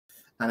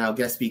And our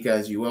guest speaker,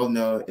 as you well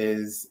know,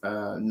 is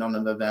none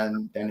other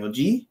than Daniel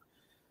Geey.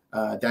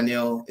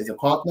 Daniel is a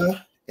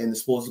partner in the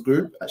sports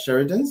group at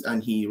Sheridan's,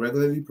 and he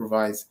regularly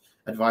provides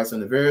advice on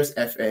the various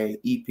FA,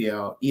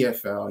 EPL,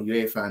 EFL,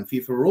 UEFA, and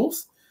FIFA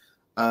rules.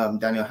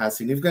 Daniel has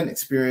significant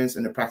experience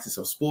in the practice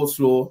of sports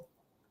law,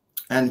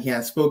 and he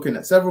has spoken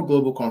at several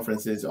global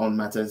conferences on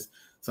matters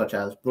such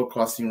as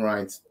broadcasting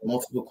rights,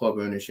 multiple club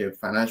ownership,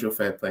 financial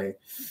fair play,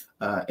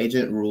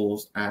 agent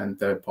rules, and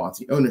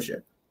third-party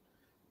ownership.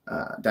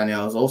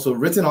 Daniel has also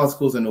written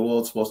articles in the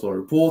World Sports Law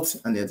Report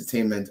and the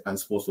Entertainment and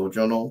Sports Law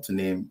Journal, to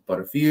name but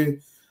a few.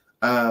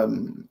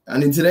 And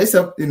in today's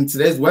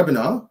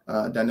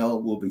webinar,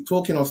 Daniel will be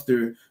talking us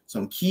through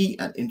some key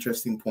and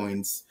interesting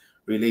points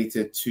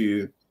related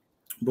to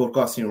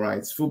broadcasting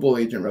rights, football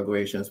agent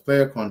regulations,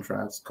 player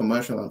contracts,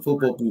 commercial and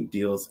football boot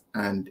deals,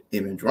 and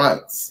image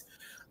rights.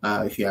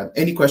 If you have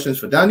any questions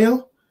for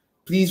Daniel,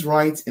 please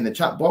write in the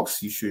chat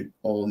box. You should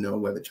all know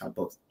where the chat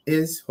box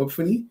is,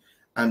 hopefully,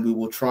 and we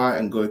will try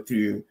and go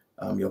through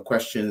your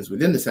questions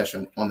within the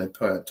session on a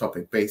per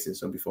topic basis.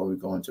 So before we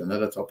go on to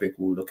another topic,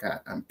 we'll look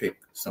at and pick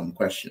some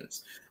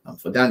questions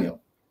for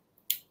Daniel.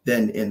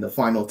 Then in the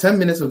final 10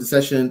 minutes of the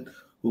session,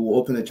 we will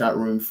open the chat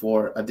room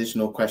for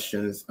additional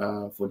questions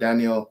for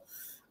Daniel.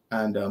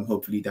 And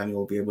hopefully Daniel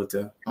will be able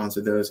to answer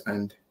those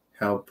and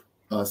help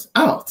us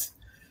out.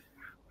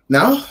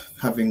 Now,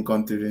 having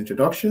gone through the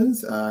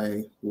introductions,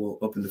 I will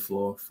open the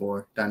floor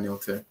for Daniel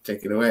to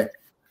take it away.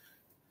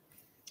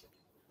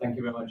 Thank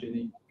you very much,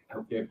 Geey. I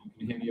hope you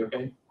can hear me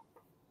okay.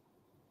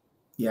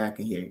 Yeah, I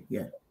can hear you.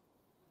 Yeah.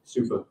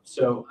 Super.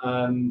 So,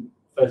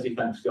 firstly,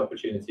 thanks for the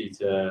opportunity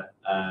to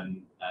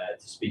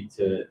speak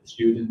to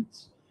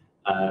students.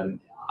 I've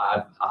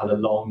had a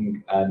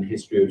long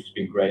history, which has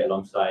been great,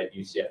 alongside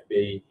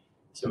UCFB.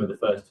 Some of the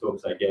first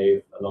talks I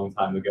gave a long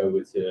time ago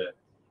were to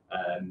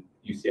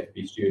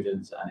UCFB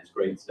students, and it's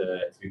great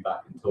to be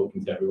back and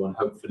talking to everyone.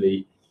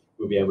 Hopefully,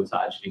 we'll be able to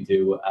actually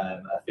do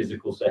a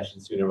physical session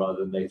sooner rather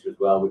than later as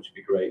well, which would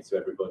be great, so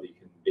everybody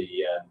can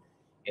be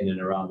in and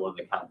around one of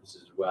the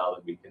campuses as well,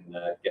 and we can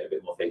get a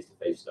bit more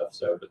face-to-face stuff.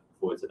 So looking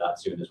forward to that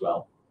soon as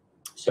well.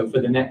 So for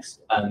the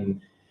next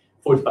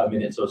 45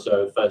 minutes or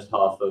so, first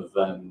half of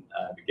the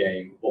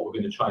game, what we're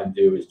going to try and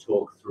do is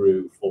talk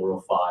through 4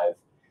 or 5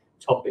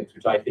 topics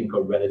which I think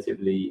are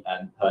relatively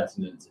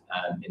pertinent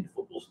in the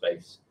football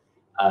space.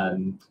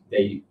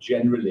 They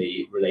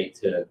generally relate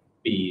to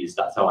Bs.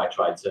 That's how I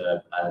tried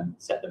to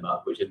set them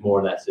up, which is more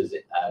or less as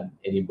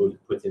Ian would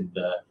put in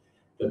the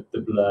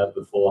blurb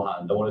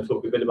beforehand. I want to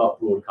talk a bit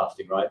about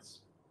broadcasting rights.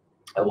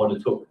 I want to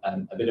talk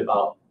a bit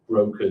about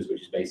brokers,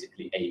 which is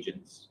basically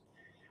agents.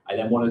 I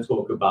then want to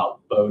talk about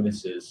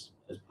bonuses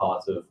as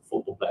part of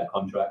football player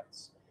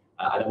contracts.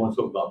 I then want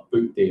to talk about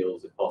boot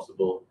deals if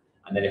possible.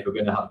 And then if we're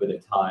going to have a bit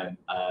of time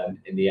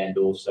in the end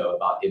also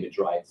about image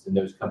rights, and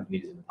those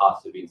companies in the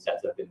past have been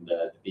set up in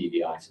the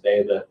BVI. So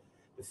they're the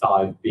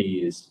 5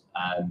 Bs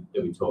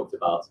that we talked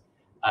about.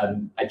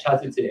 I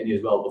chatted to Innie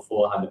as well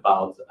beforehand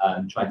about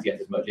trying to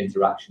get as much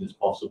interaction as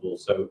possible.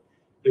 So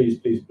please,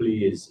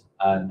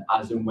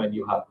 as and when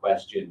you have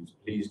questions,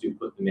 please do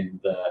put them in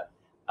the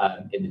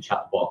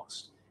chat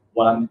box.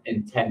 What I'm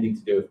intending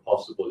to do, if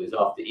possible, is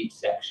after each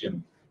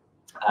section,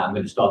 I'm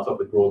going to start off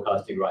with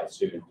broadcasting rights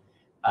soon.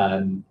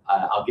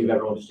 I'll give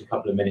everyone just a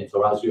couple of minutes,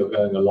 or as you're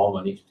going along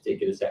on each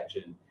particular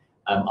section,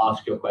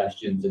 ask your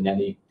questions, and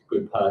any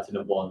good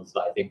pertinent ones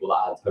that I think will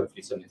add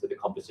hopefully something to the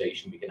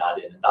conversation we can add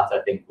in, and that I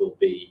think will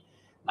be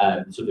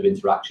sort of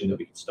interaction that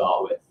we can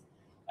start with.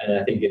 And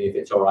I think if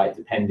it's all right,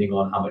 depending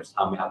on how much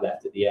time we have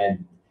left at the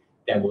end,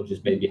 then we'll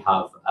just maybe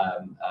have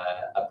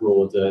a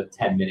broader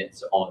 10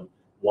 minutes on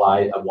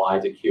a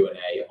wider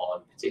Q&A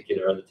on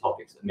particular other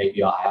topics that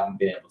maybe I haven't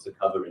been able to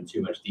cover in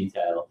too much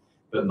detail,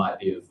 but might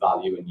be of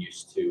value and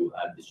use to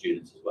the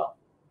students as well.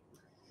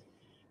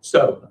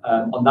 So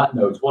on that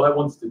note, what I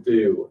wanted to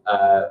do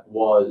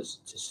was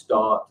to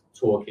start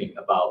talking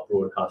about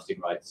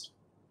broadcasting rights.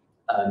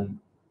 A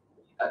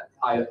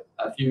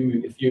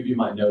few of you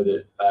might know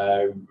that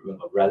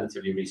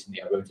relatively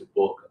recently I wrote a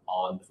book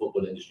on the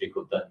football industry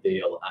called Done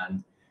Deal,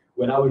 and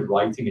when I was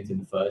writing it in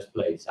the first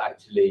place,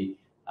 actually,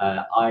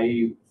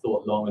 I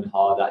thought long and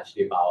hard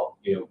actually about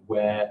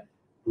where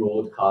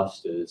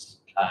broadcasters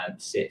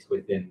sit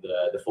within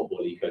the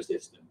football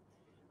ecosystem.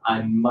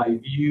 And my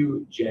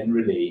view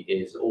generally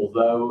is,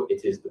 although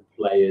it is the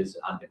players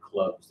and the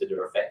clubs that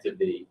are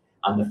effectively,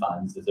 and the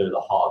fans, that are the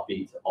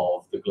heartbeat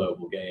of the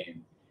global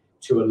game,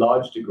 to a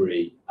large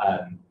degree,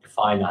 the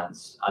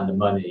finance and the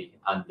money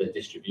and the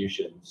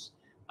distributions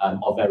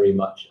are very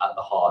much at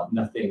the heart.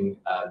 Nothing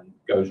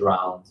goes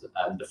around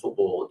the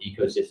football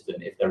ecosystem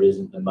if there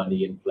isn't the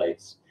money in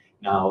place.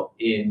 Now,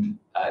 in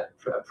a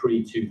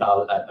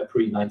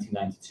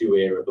pre-1992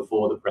 era,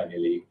 before the Premier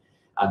League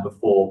and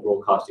before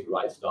broadcasting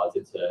rights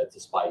started to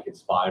spike and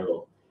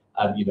spiral,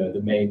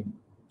 the main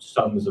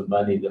sums of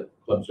money that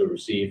clubs were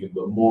receiving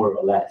were more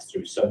or less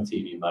through some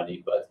TV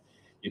money, but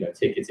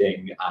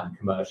ticketing and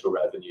commercial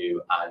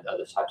revenue and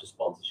other types of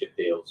sponsorship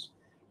deals.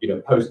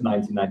 Post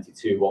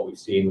 1992, what we've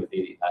seen with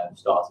the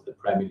start of the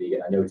Premier League,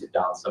 and I noted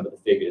down some of the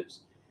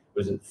figures,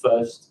 was the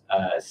first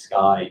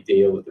Sky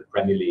deal with the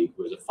Premier League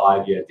was a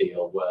 5-year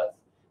deal worth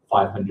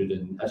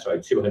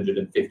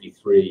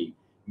 253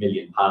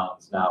 million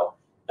pounds. Now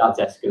that's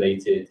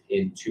escalated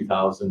in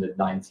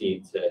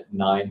 2019 to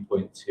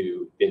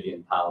 9.2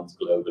 billion pounds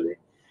globally.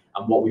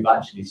 And what we've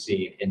actually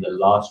seen in the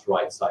last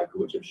rights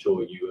cycle, which I'm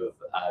sure you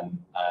have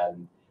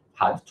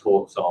had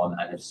talks on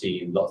and have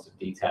seen lots of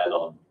detail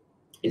on,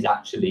 is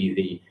actually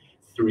the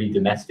 3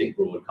 domestic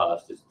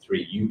broadcasters,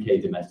 3 UK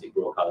domestic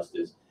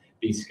broadcasters,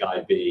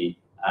 Sky B,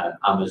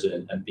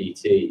 Amazon and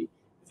BT.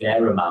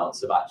 Their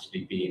amounts have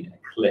actually been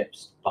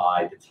eclipsed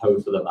by the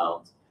total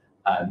amount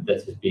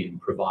that has been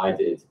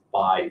provided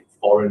by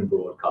foreign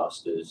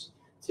broadcasters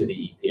to the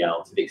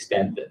EPL, to the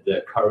extent that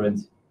the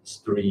current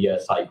 3-year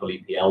cycle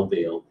EPL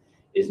deal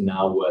is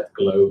now worth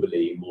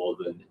globally more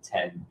than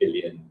 10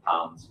 billion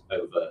pounds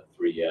over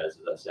 3 years,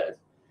 as I said.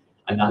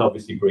 And that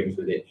obviously brings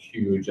with it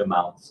huge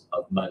amounts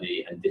of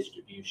money and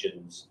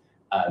distributions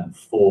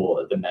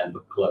for the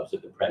member clubs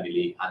of the Premier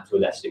League, and to a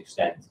lesser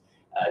extent,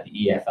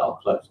 the EFL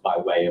clubs by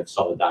way of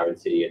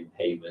solidarity and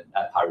payment,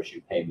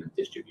 parachute payment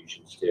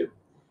distributions too.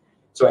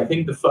 So I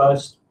think the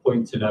first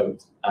point to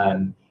note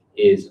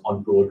is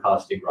on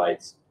broadcasting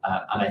rights.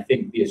 And I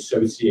think the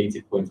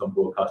associated point on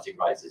broadcasting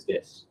rights is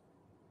this.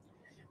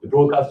 The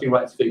broadcasting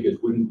rights figures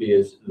wouldn't be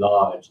as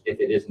large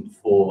if it isn't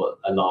for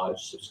a large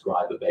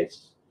subscriber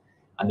base.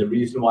 And the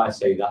reason why I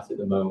say that at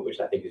the moment, which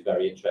I think is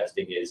very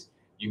interesting, is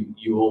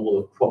you all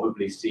will have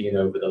probably seen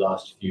over the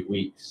last few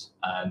weeks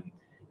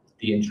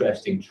the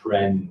interesting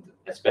trend,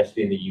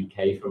 especially in the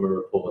UK from a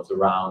report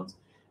around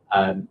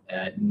and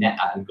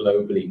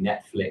globally,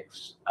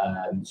 Netflix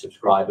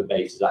subscriber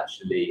base has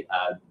actually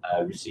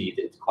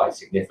receded quite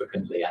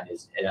significantly and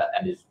is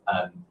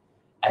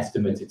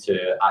estimated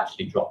to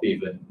actually drop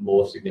even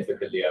more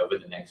significantly over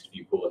the next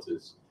few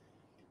quarters.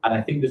 And I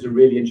think there's a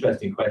really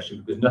interesting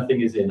question, because nothing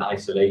is in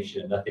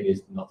isolation, nothing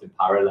is not in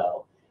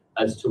parallel,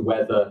 as to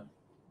whether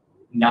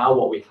now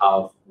what we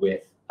have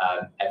with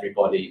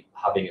everybody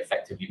having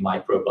effectively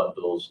micro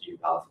bundles, you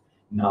have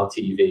Now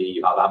TV,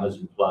 you have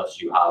Amazon Plus,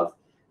 you have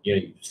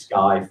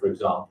Sky, for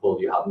example,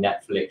 you have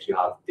Netflix, you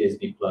have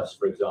Disney Plus,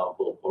 for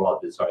example, or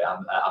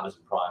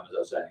Amazon Prime, as I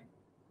was saying.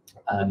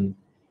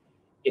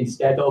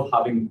 Instead of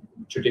having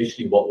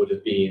traditionally what would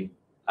have been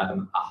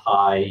a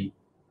high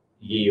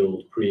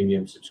yield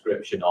premium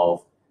subscription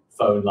of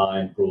phone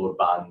line,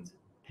 broadband,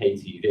 pay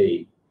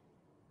TV,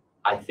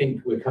 I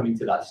think we're coming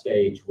to that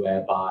stage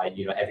whereby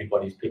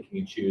everybody's picking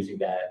and choosing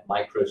their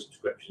micro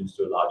subscriptions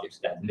to a large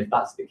extent. And if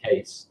that's the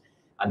case,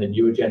 and the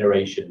newer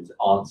generations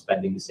aren't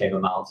spending the same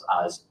amounts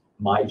as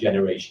my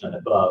generation and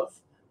above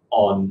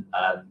on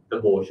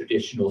the more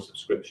traditional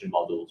subscription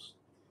models,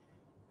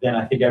 then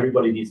I think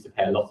everybody needs to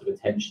pay a lot of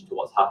attention to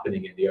what's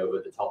happening in the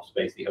over-the-top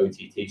space, the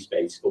OTT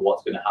space, for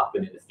what's going to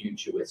happen in the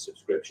future with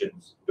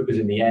subscriptions. Because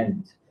in the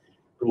end,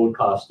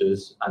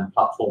 broadcasters and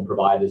platform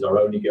providers are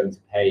only going to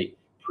pay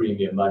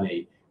premium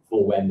money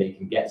for when they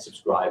can get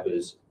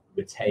subscribers,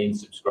 retain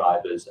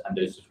subscribers, and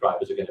those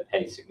subscribers are going to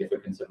pay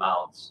significant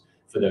amounts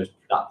for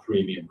that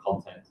premium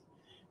content.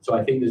 So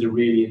I think there's a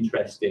really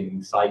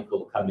interesting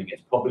cycle coming.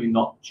 It's probably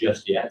not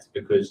just yet,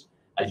 because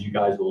as you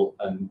guys will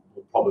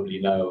probably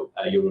know,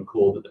 you'll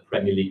recall that the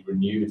Premier League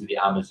renewed the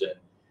Amazon,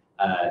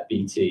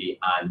 BT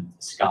and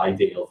Sky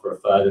deal for a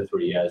further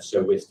 3 years.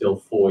 So we're still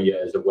 4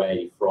 years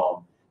away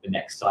from the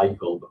next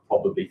cycle, but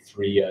probably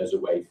 3 years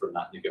away from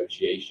that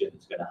negotiation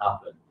that's going to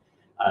happen.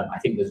 I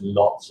think there's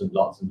lots and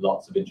lots and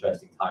lots of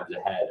interesting times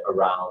ahead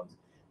around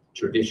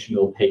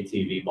traditional pay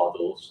TV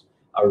models,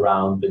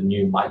 around the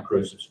new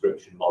micro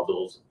subscription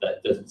models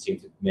that doesn't seem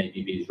to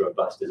maybe be as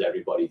robust as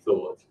everybody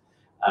thought,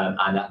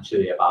 and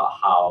actually about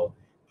how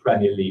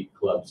Premier League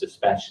clubs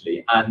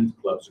especially, and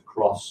clubs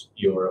across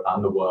Europe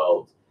and the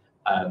world,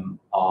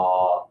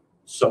 are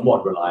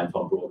somewhat reliant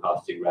on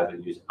broadcasting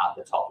revenues at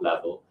the top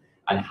level,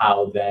 and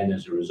how then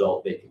as a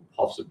result they can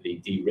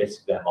possibly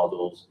de-risk their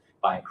models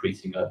by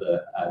increasing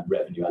other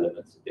revenue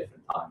elements at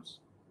different times.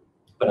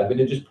 But I'm going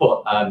to just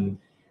put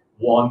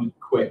one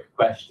quick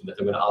question that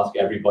I'm going to ask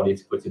everybody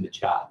to put in the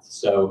chat.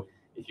 So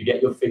if you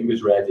get your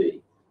fingers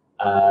ready,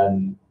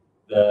 I'm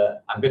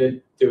going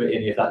to do it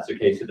in, if that's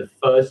okay. So the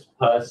first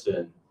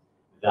person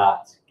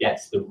that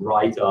gets the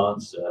right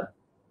answer,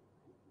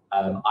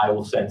 I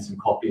will send some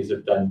copies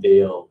of Done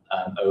Deal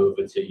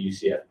over to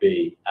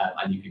UCFB,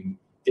 and you can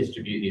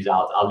distribute these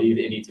out. I'll leave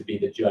Innie to be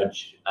the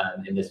judge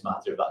in this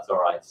matter, if that's all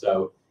right.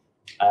 So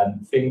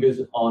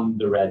fingers on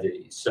the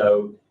ready.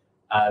 So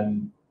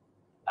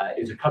it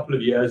was a couple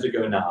of years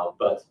ago now,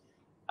 but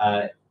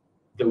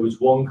there was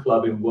one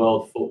club in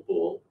world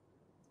football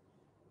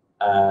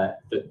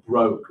that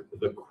broke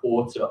the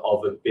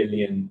 £250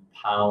 million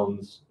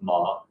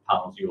mark,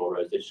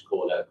 euros, they just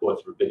call it,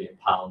 £250 million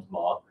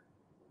mark,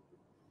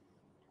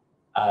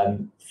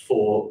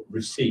 for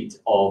receipt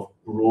of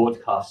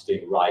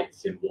broadcasting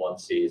rights in one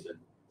season.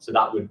 So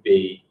that would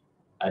be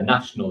a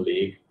National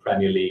League,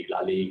 Premier League,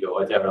 La Liga,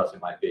 or whatever else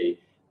it might be,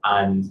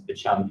 and the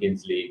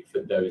Champions League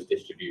for those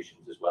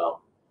distributions as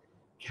well.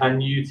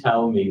 Can you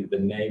tell me the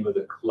name of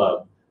the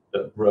club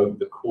that broke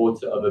the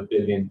 £250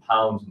 million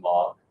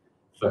mark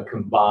for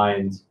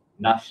combined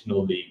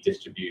National League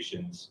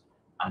distributions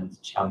and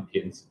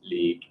Champions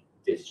League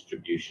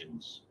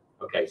distributions.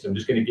 Okay, so I'm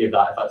just going to give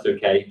that, if that's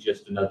okay,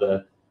 just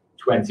another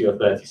 20 or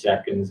 30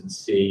 seconds and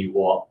see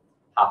what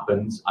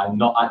happens. I'm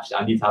not actually,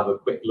 I need to have a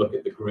quick look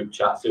at the group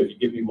chat. So if you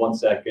give me 1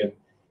 second,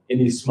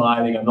 Indy's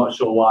smiling. I'm not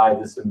sure why.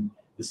 There's some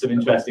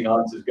interesting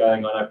answers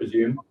going on, I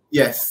presume.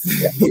 Yes,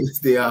 yes,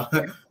 they are.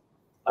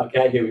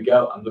 Okay, here we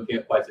go. I'm looking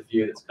at quite a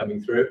few that's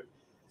coming through.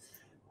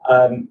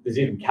 There's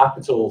even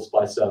capitals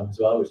by some as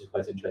well, which is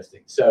quite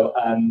interesting. So,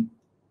 and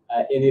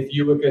if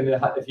you were going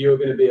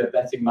to be a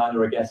betting man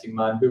or a guessing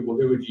man, who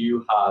would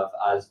you have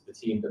as the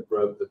team that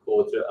broke the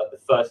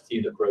first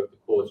team that broke the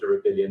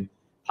 £250 million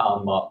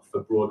mark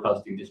for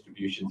broadcasting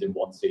distributions in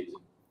one season?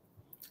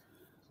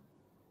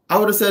 I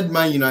would have said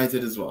Man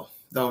United as well.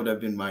 That would have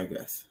been my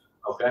guess.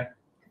 Okay,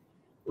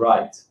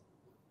 right.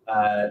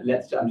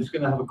 I'm just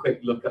going to have a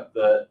quick look at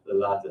the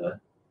ladder.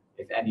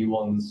 If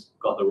anyone's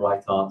got the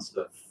right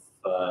answer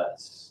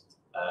first.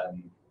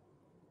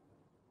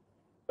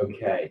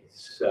 Okay,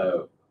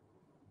 so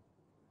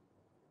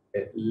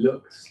it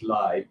looks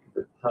like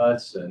the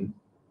person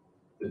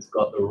that's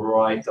got the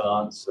right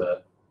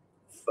answer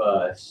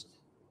first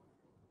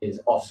is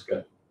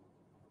Oscar.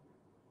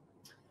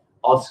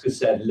 Oscar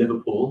said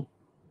Liverpool,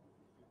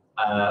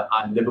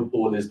 and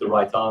Liverpool is the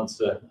right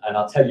answer, and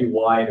I'll tell you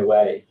why in a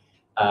way.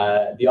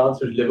 The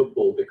answer is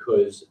Liverpool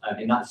because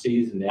in that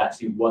season they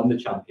actually won the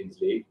Champions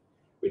League,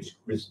 which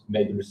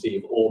made them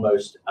receive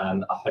almost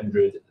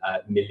 £100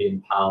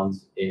 million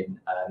in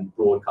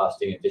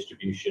broadcasting and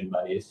distribution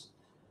monies.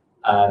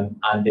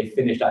 And they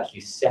finished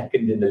actually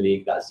second in the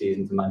league that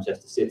season to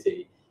Manchester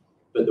City.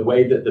 But the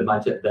way that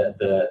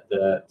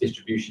the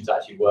distributions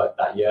actually worked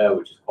that year,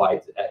 which is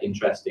quite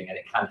interesting, and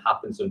it can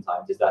happen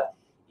sometimes, is that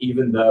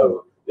even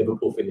though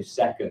Liverpool finished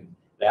second,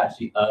 they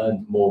actually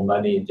earned more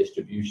money in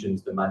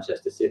distributions than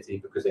Manchester City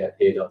because they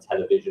appeared on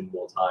television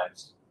more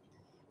times.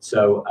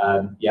 So,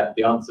 yeah,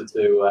 the answer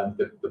to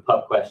the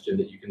pub question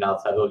that you can now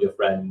tell all your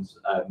friends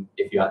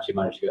if you actually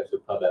manage to go to a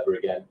pub ever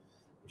again,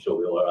 I'm sure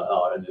we all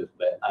are a little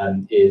bit,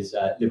 is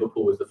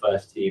Liverpool was the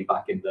first team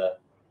back in the,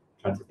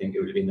 I'm trying to think, it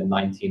would have been the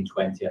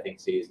 1920, I think,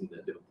 season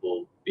that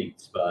Liverpool beat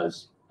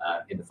Spurs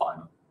in the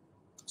final.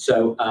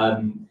 So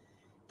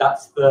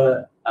that's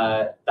the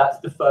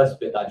first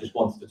bit that I just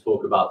wanted to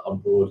talk about on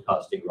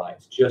broadcasting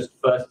rights. Just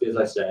firstly, as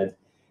I said,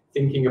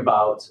 thinking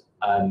about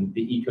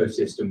the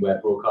ecosystem where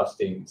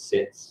broadcasting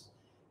sits,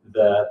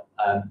 the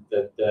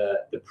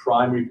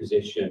primary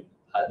position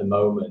at the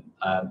moment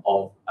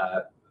of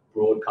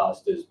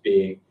broadcasters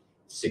being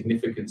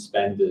significant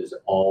spenders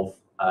of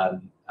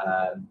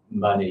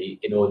money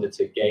in order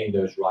to gain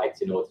those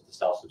rights, in order to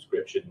sell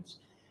subscriptions.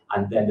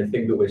 And then the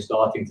thing that we're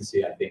starting to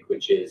see, I think,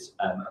 which is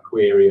a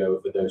query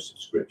over those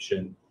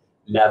subscription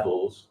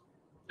levels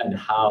and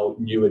how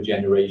newer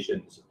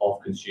generations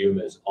of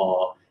consumers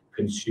are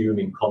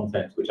consuming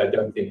content, which I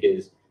don't think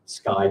is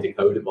Sky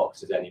decoder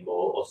boxes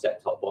anymore or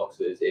set-top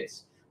boxes.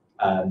 It's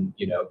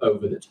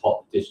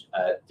over-the-top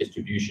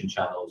distribution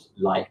channels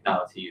like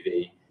Now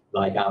TV,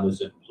 like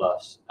Amazon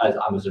Plus, as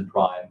Amazon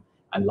Prime,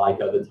 and like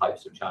other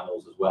types of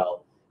channels as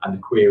well. And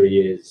the query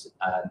is,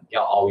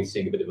 are we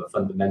seeing a bit of a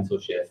fundamental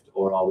shift,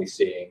 or are we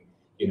seeing,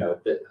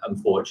 that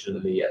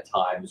unfortunately at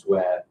times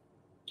where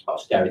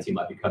austerity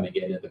might be coming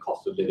in and the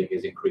cost of living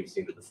is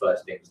increasing, that the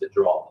first things that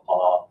drop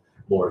are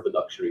more of the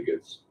luxury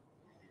goods.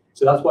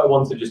 So that's what I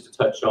wanted just to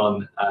touch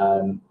on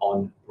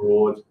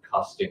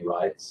broadcasting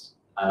rights.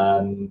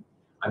 I'm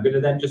going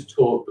to then just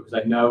talk, because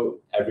I know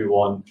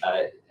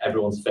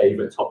everyone's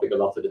favorite topic a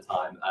lot of the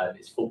time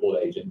is football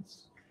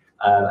agents,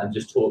 and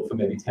just talk for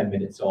maybe 10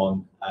 minutes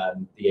on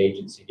the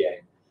agency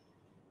game,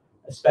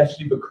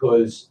 especially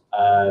because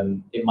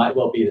it might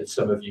well be that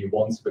some of you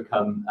want to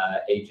become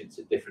agents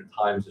at different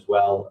times as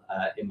well.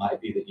 It might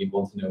be that you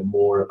want to know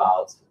more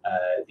about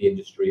the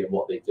industry and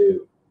what they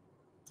do.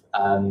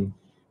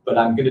 But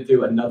I'm going to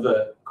do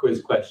another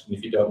quiz question,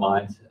 if you don't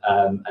mind.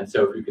 And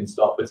so if we can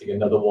start putting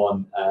another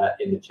one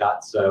in the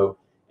chat. So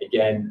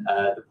again,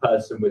 the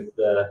person with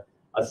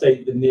I'd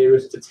say the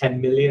nearest to 10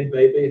 million,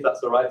 maybe, if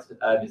that's all right,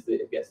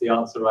 gets the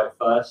answer right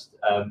first,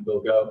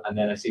 we'll go. And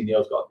then I see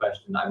Neil's got a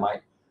question that I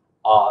might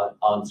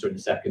answer in a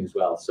second as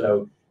well.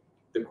 So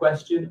the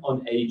question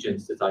on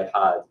agents that I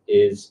had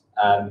is,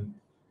 how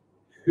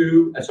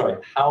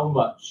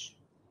much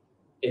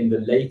in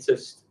the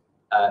latest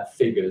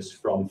figures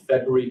from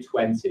February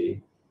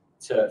 20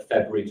 to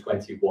February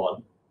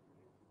 21,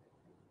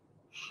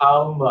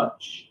 how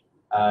much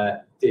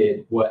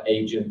were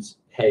agents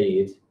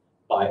paid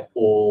by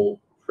all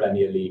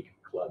Premier League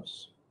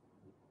clubs?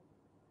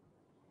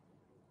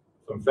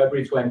 From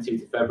February 20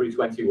 to February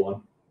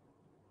 21,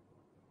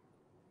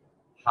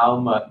 how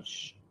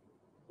much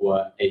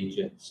were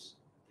agents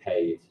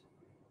paid?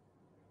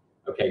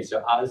 Okay,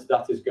 so as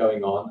that is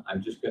going on,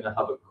 I'm just going to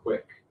have a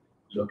quick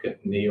look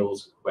at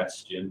Neil's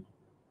question.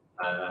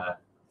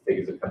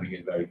 Figures are coming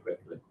in very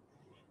quickly.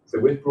 So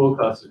with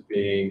broadcasters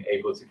being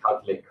able to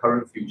calculate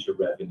current future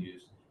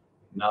revenues,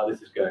 now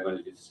this is going on,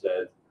 as you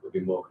said, will be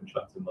more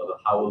constructive model.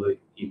 How will the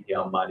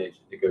EPL manage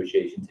the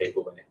negotiation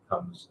table when it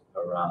comes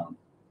around?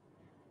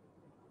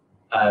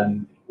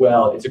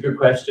 Well, it's a good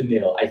question,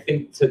 Neil. I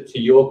think to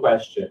your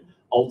question,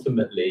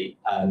 ultimately,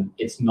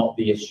 it's not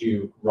the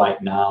issue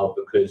right now,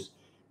 because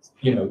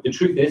the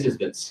truth is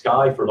that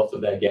Sky, for a lot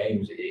of their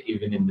games,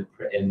 even in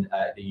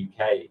the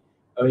UK,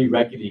 only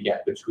regularly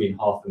get between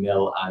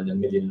 500,000 and 1.5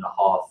 million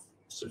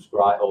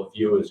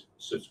viewers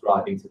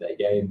subscribing to their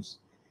games.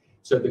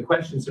 So the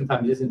question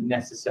sometimes isn't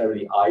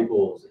necessarily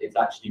eyeballs; it's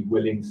actually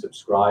willing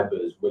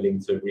subscribers, willing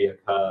to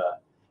reoccur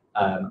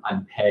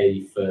and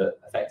pay for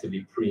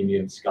effectively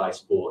premium Sky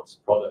Sports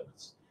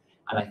products.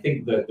 And I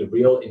think that the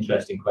real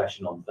interesting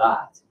question on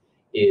that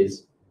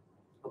is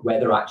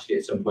whether actually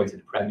at some point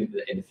in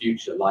the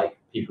future, like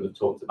people have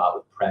talked about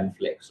with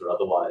Premflix or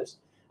otherwise,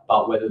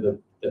 about whether the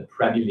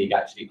Premier League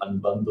actually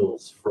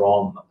unbundles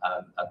from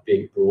a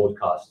big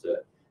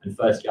broadcaster and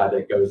firstly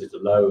either goes it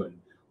alone,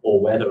 or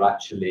whether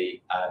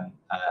actually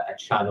a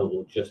channel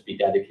will just be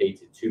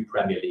dedicated to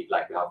Premier League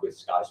like we have with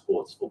Sky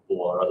Sports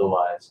Football or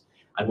otherwise,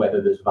 and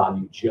whether there's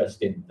value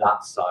just in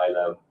that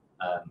silo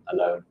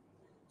alone.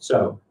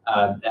 So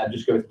I'm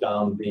just going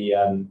down the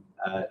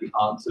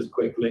answers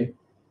quickly.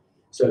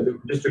 So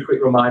just a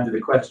quick reminder, the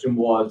question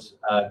was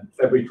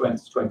February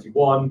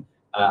 2021,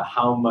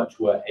 how much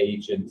were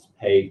agents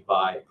paid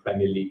by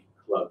Premier League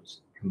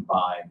clubs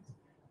combined?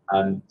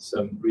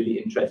 Some really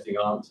interesting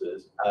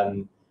answers.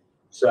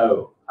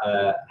 So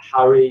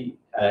Harry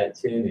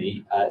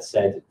Tierney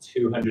said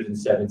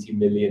 £270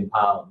 million.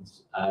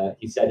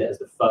 He said it as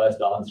the first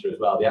answer as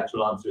well. The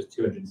actual answer is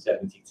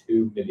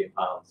 £272 million.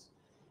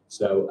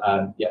 So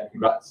yeah,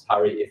 congrats,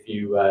 Harry. If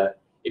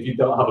you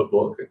don't have a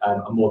book,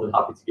 I'm more than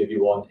happy to give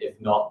you one. If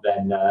not,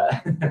 then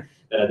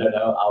then I don't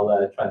know.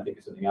 I'll try and think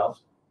of something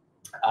else.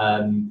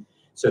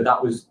 So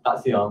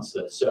that's the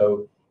answer.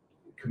 So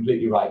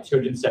completely right,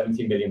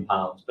 £270 million.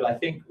 But I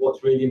think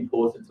what's really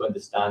important to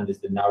understand is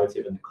the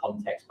narrative and the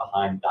context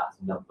behind that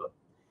number.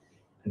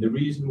 And the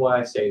reason why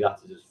I say that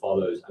is as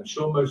follows. I'm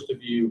sure most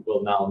of you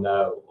will now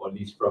know, or at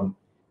least from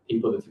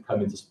people that have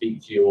come in to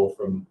speak to you, or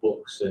from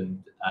books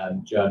and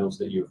journals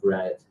that you've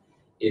read,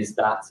 is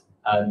that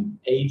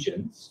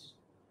agents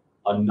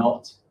are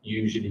not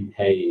usually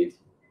paid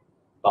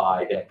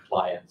by their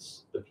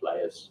clients, the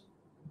players.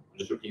 I'll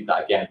just repeat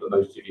that again, but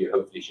most of you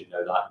hopefully should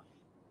know that.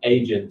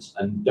 Agents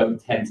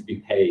don't tend to be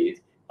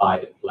paid by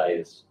the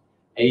players.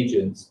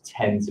 Agents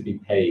tend to be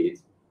paid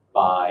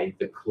by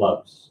the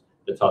clubs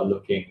that are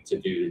looking to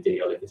do the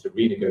deal, if it's a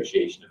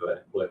renegotiation of an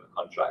employment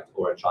contract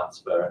or a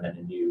transfer and then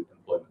a new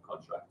employment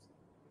contract.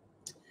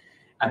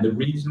 And the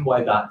reason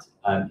why that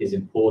is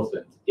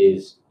important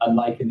is,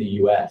 unlike in the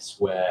US,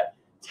 where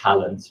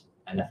talent,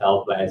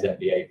 NFL players,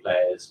 NBA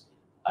players,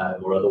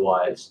 or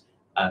otherwise,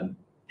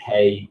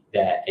 pay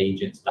their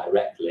agents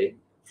directly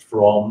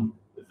from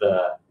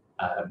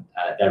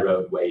their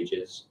own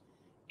wages.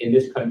 In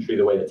this country,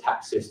 the way the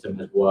tax system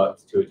has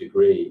worked to a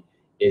degree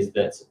is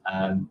that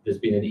there's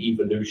been an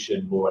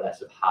evolution, more or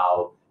less, of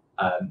how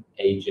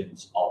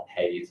agents are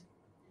paid.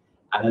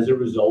 And as a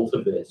result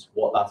of this,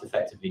 what that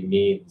effectively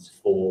means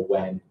for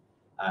when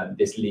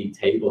this league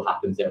table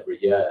happens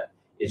every year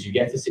is you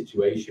get a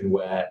situation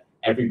where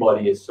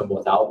everybody is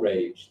somewhat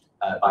outraged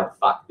by the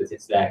fact that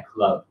it's their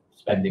club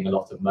spending a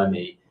lot of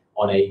money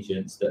on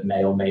agents that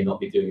may or may not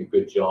be doing a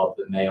good job,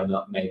 that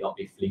may not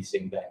be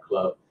fleecing their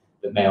club,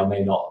 that may or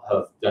may not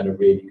have done a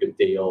really good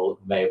deal,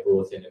 may have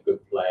brought in a good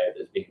player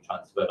that's being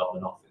transferred on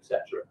and off,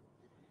 etc.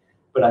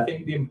 But I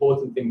think the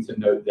important thing to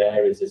note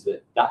there is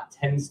that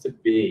tends to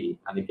be,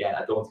 and again,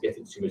 I don't want to get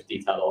into too much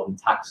detail on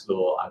tax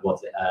law and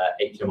what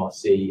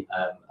HMRC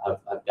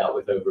have dealt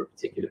with over a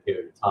particular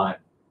period of time.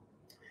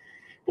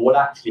 But what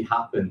actually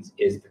happens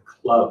is the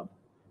club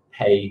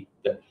pay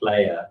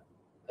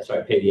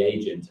the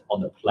agent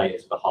on the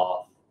player's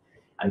behalf.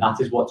 And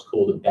that is what's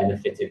called a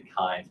benefit in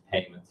kind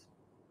payment.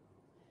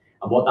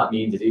 And what that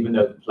means is, even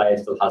though the player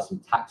still has some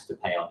tax to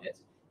pay on it,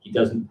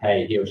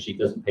 he or she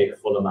doesn't pay the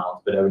full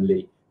amount, but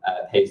only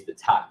pays the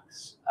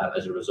tax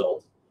as a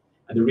result.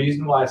 And the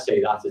reason why I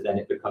say that is then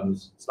it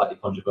becomes slightly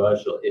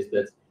controversial, is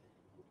that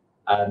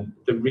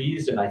the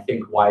reason I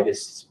think why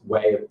this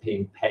way of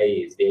being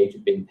paid, the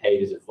agent being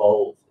paid, has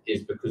evolved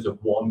is because of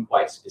one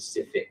quite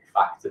specific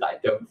factor that I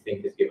don't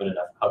think is given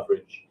enough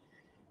coverage.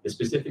 The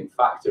specific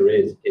factor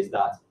is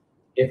that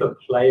if a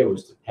player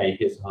was to pay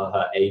his or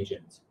her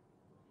agent,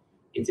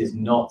 it is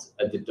not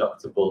a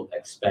deductible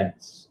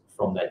expense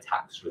from their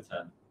tax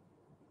return.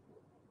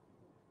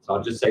 So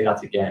I'll just say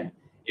that again.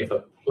 If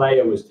a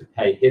player was to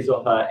pay his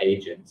or her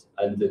agent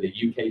under the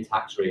UK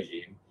tax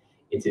regime,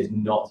 it is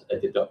not a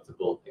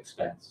deductible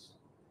expense.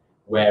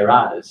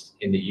 Whereas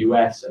in the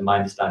US, and my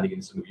understanding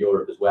in some of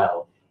Europe as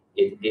well,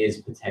 it is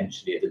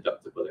potentially a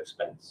deductible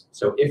expense.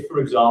 So if, for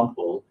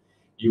example,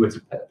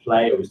 a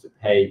player was to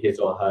pay his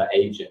or her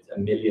agent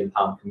 £1 million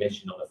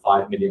commission on a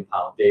 £5 million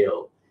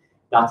deal,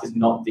 that is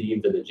not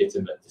deemed a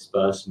legitimate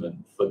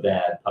disbursement for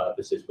their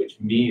purposes, which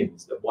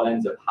means that what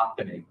ends up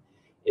happening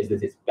is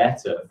that it's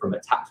better from a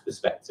tax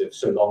perspective,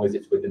 so long as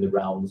it's within the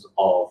realms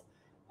of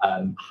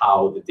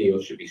how the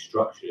deal should be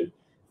structured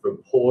for a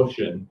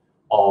portion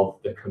of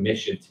the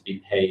commission to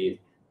be paid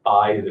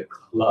by the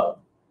club,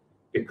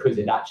 because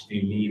it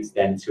actually leads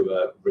then to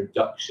a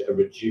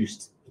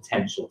reduced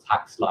potential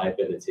tax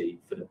liability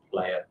for the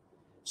player,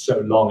 so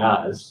long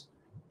as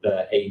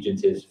the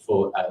agent is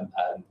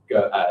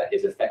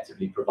is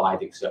effectively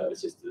providing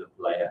services to the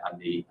player and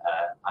the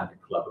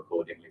club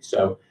accordingly.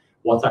 So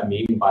what I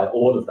mean by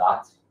all of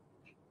that,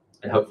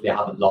 and hopefully I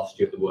haven't lost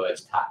you at the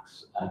words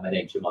tax and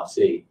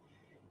HMRC,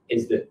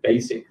 is that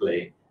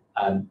basically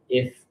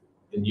if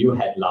the new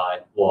headline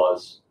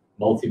was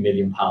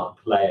multi-million-pound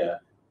player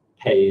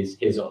pays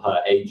his or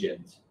her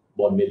agent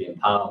 £1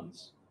 million,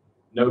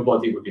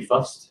 nobody would be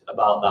fussed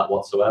about that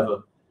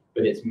whatsoever.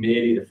 But it's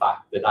merely the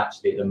fact that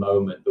actually at the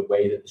moment, the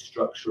way that the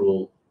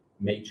structural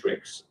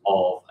matrix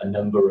of a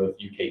number of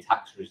UK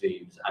tax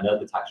regimes and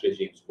other tax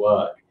regimes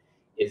work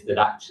is that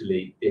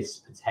actually this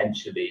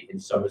potentially in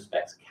some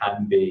respects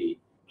can be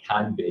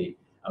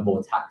a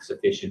more tax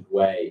efficient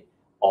way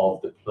of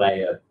the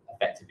player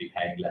effectively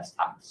paying less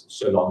tax,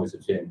 so long as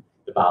it's in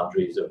the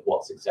boundaries of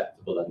what's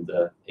acceptable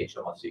under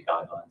HMRC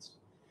guidelines.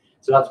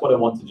 So that's what I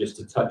wanted just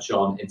to touch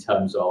on in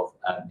terms of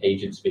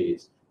agents'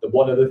 fees. The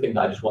one other thing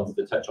that I just wanted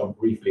to touch on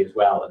briefly as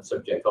well, and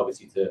subject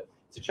obviously to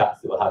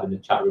chats that we'll have in the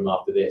chat room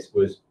after this,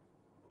 was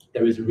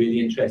there is a really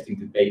interesting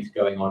debate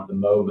going on at the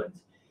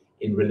moment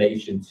in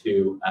relation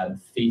to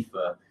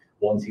FIFA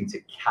wanting to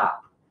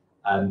cap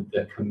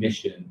the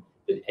commission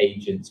that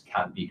agents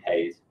can be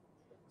paid.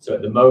 So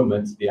at the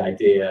moment, the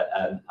idea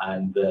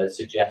and the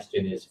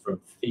suggestion is from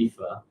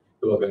FIFA,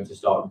 who are going to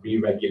start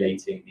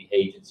re-regulating the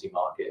agency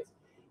market,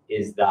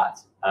 is that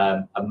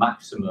a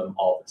maximum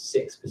of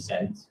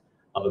 6%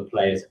 of a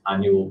player's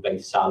annual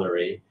base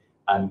salary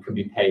can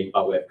be paid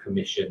by way of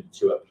commission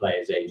to a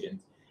player's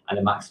agent, and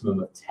a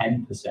maximum of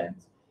 10%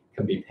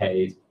 can be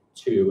paid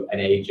to an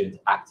agent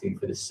acting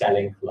for the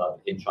selling club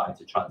in trying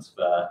to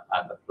transfer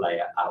a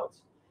player out.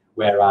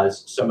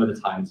 Whereas some of the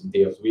times in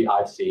deals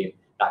I've seen,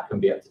 that can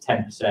be up to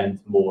 10%,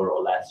 more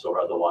or less,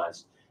 or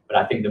otherwise. But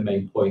I think the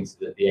main point is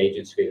that the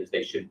agents feel is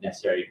they shouldn't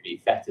necessarily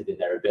be fettered in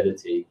their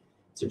ability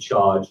to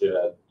charge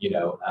a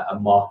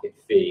market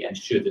fee, and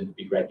shouldn't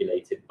be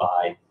regulated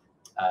by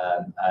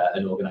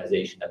an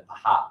organisation that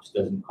perhaps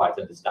doesn't quite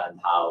understand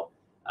how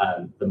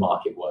the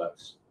market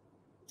works.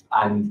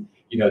 And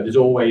there's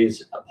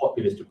always a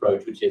populist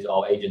approach, which is,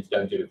 oh, agents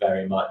don't do it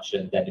very much,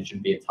 and then it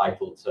should be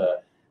entitled to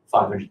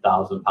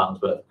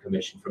 £500,000 worth of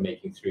commission for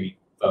making 3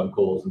 phone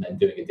calls and then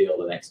doing a deal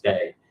the next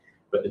day.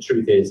 But the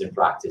truth is, in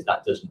practice,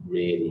 that doesn't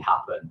really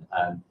happen.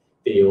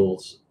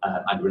 Deals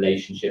and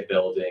relationship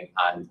building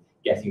and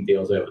getting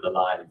deals over the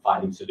line and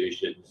finding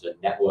solutions and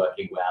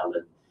networking well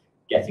and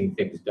getting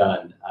things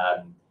done.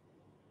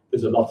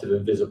 There's a lot of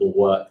invisible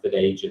work that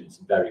agents,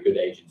 very good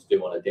agents,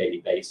 do on a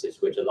daily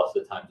basis, which a lot of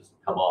the time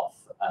doesn't come off.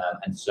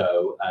 And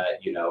so,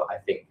 I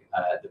think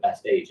the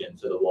best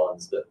agents are the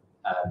ones that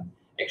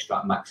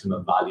extract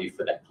maximum value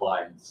for their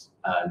clients,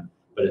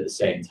 but at the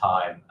same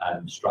time,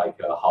 strike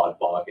a hard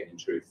bargain in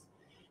truth.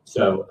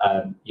 So,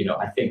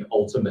 I think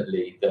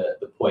ultimately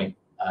the point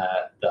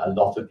that a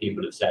lot of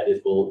people have said is,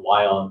 well,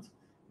 why aren't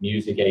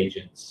music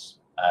agents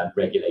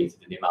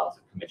regulated in the amount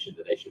of commission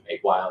that they should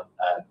make? Why aren't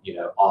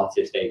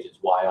artist agents?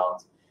 Why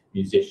aren't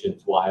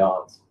musicians? Why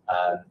aren't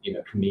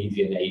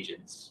comedian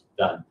agents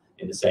done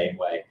in the same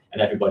way?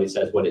 And everybody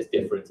says, well, it's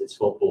different, it's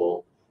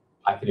football.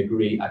 I can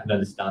agree, I can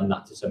understand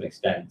that to some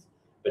extent,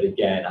 but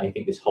again, I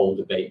think this whole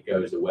debate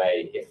goes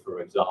away if, for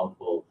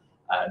example,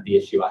 the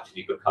issue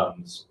actually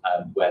becomes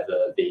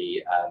whether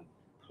the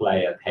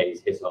player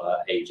pays his or her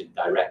agent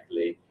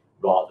directly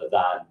rather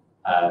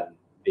than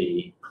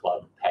the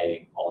club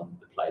paying on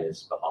the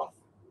player's behalf.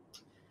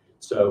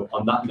 So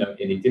on that note,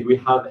 Inny, did we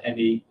have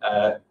any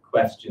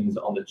questions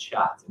on the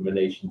chat in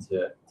relation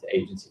to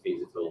agency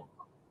fees at all?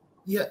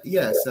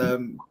 Yes.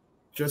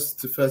 Just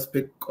to first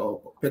pick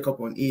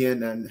up on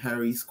Ian and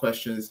Harry's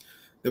questions,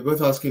 they're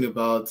both asking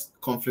about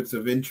conflicts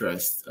of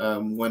interest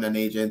when an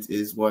agent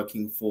is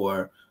working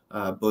for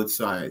both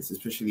sides,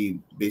 especially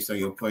based on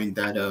your point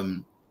that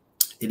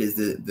it is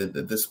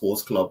the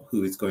sports club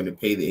who is going to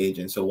pay the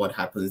agent. So what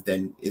happens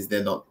then? Is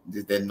there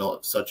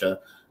not such a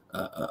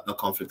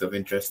conflict of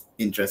interest,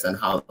 and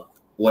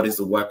what is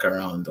the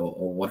workaround,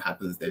 or what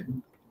happens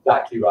then?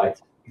 Exactly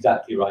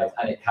right,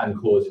 and it can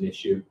cause an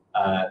issue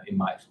in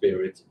my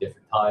experience at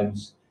different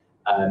times.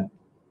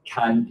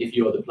 If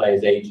you're the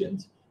player's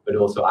agent but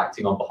also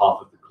acting on behalf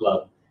of the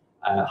club,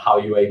 how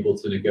are you able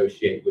to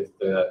negotiate with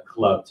the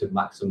club to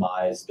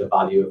maximize the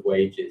value of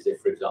wages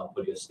if, for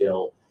example, you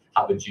still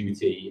have a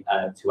duty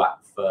to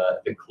act for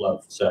the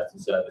club for certain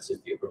services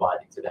that you're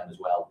providing to them as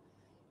well?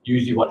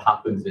 Usually what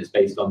happens is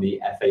based on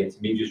the FA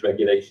intermediaries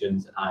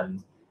regulations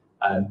and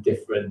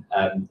different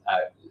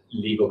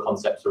legal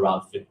concepts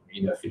around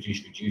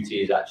fiduciary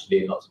duties,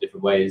 actually in lots of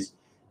different ways,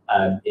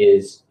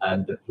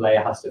 the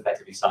player has to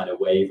effectively sign a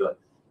waiver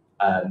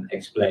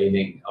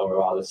explaining, or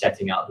rather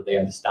setting out that they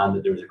understand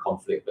that there is a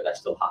conflict, but they're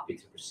still happy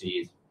to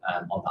proceed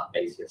on that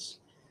basis.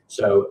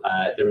 So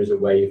there is a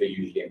waiver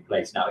usually in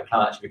place. Now, it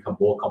can actually become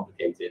more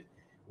complicated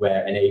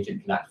where an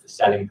agent can act for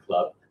selling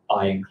club,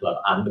 buying club,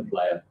 and the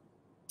player,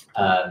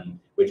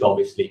 which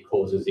obviously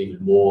causes even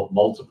more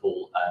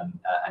multiple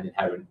and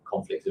inherent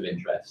conflicts of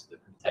interest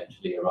that can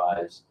potentially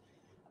arise.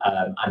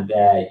 And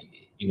there,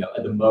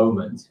 at the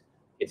moment,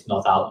 it's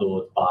not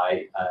outlawed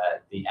by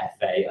the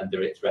FA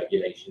under its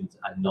regulations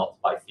and not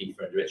by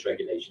FIFA under its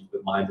regulations.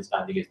 But my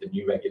understanding is the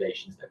new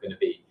regulations that are going to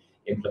be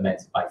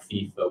implemented by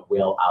FIFA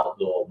will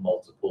outlaw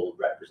multiple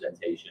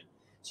representation.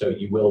 So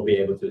you will be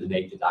able to, as an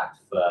agent, act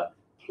for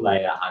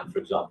player and, for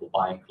example,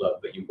 buying club,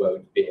 but you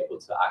won't be able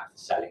to act for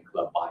selling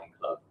club, buying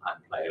club,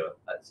 and player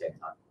at the same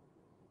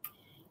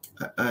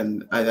time.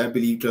 And I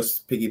believe,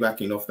 just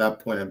piggybacking off that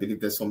point, I believe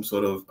there's some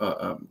sort of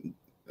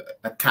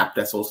a cap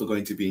that's also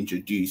going to be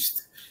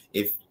introduced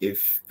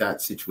if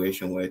that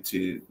situation were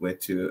to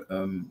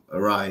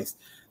arise.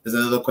 There's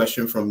another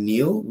question from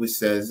Neil, which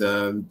says,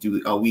 are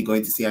we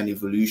going to see an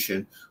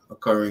evolution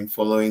occurring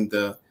following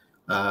the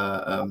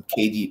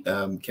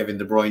Kevin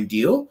De Bruyne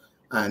deal,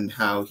 and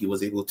how he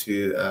was able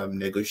to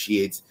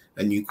negotiate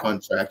a new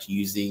contract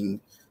using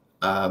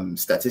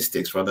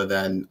statistics rather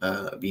than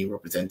being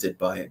represented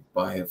by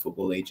a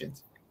football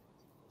agent?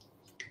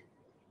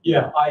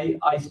 Yeah,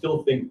 I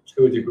still think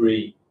to a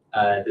degree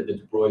that the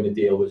De Bruyne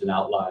deal was an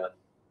outlier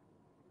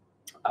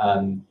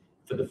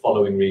for the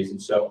following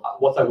reasons. So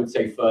what I would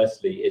say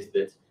firstly is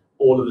that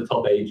all of the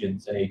top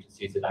agents and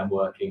agencies that I'm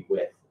working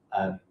with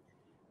are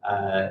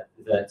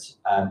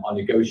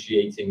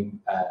negotiating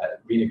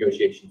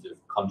renegotiations of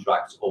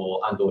contracts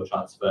or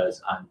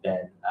transfers and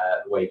then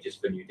wages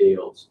for new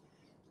deals.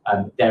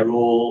 They're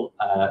all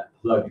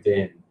plugged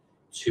in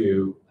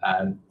to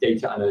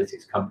data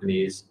analytics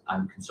companies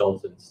and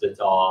consultants that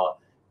are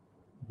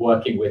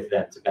working with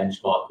them to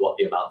benchmark what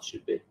the amounts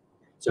should be.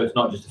 So it's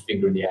not just a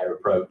finger in the air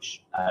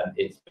approach.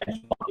 It's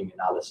benchmarking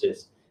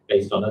analysis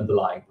based on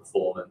underlying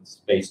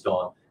performance, based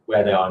on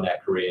where they are in their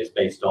careers,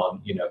 based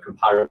on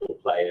comparable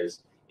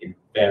players in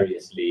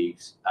various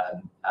leagues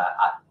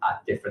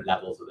at different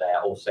levels of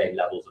same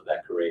levels of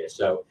their career.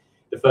 So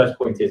the first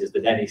point is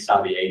that any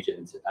savvy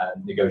agent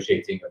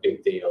negotiating a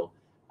big deal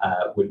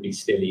would be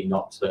silly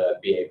not to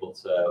be able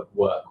to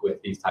work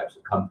with these types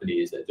of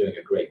companies that are doing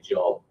a great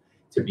job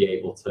to be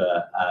able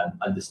to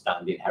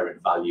understand the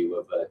inherent value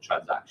of a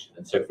transaction.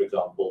 And so, for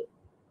example,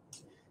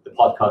 the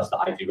podcast that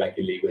I do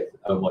regularly with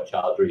Omar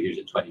Chowdhury, who's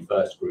at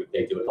 21st Group,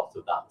 they do a lot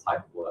of that type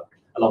of work,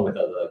 along with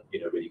other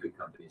really good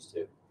companies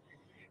too.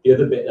 The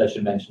other bit I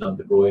should mention on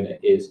De Bruyne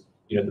is,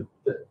 in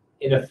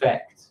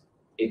effect,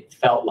 it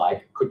felt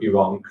like, could be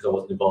wrong because I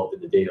wasn't involved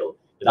in the deal,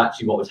 but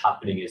actually what was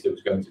happening is there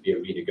was going to be a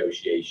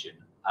renegotiation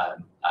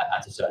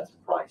at a certain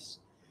price.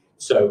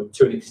 So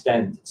to an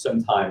extent,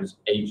 sometimes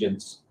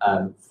agents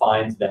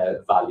find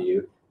their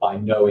value by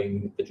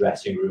knowing the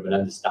dressing room and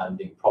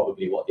understanding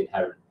probably what the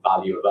inherent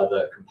value of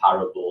other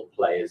comparable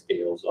players'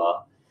 deals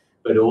are,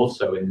 but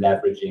also in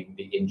leveraging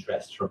the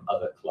interest from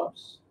other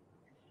clubs.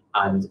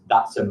 And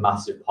that's a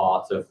massive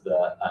part of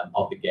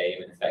the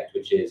game, in effect,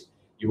 which is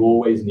you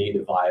always need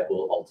a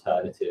viable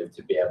alternative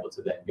to be able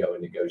to then go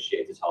and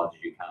negotiate as hard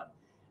as you can.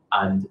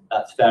 And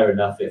that's fair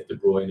enough if De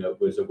Bruyne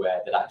was aware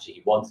that actually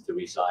he wanted to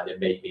re-sign and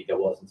maybe there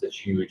wasn't a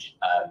huge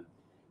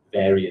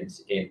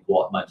variance in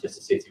what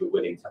Manchester City were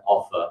willing to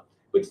offer,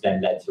 which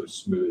then led to a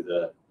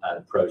smoother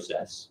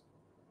process.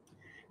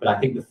 But I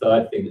think the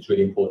third thing that's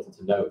really important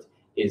to note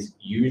is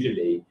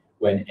usually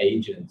when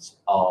agents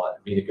are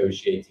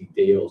renegotiating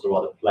deals or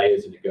other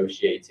players are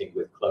negotiating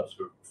with clubs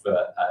for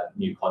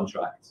new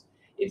contracts,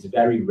 it's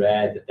very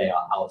rare that they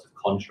are out of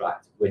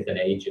contract with an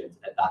agent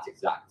at that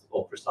exact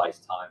or precise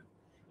time.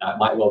 Now, it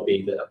might well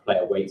be that a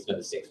player waits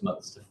another 6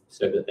 months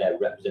so that their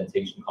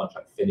representation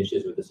contract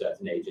finishes with a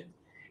certain agent,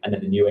 and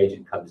then the new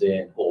agent comes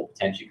in or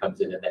potentially comes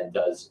in and then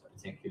does a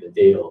particular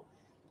deal.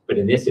 But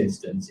in this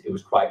instance, it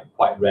was quite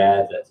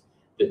rare that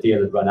the deal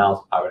had run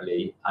out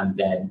apparently, and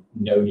then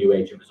no new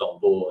agent was on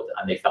board,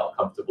 and they felt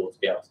comfortable to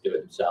be able to do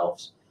it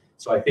themselves.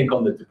 So I think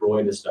on the De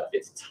Bruyne stuff,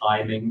 it's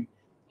timing,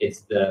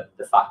 it's the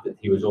fact that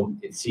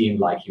it seemed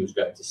like he was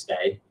going to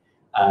stay.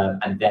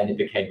 And then it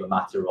became a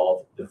matter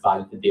of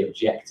the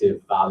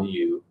objective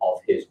value of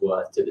his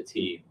worth to the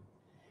team.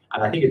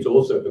 And I think it's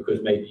also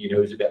because maybe,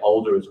 he's a bit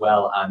older as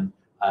well, and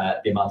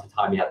the amount of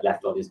time he had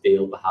left on his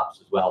deal perhaps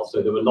as well.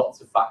 So there were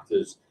lots of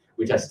factors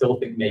which I still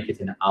think make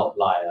it an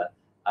outlier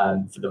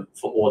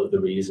for all of the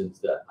reasons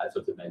that I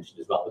sort of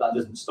mentioned as well. But that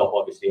doesn't stop,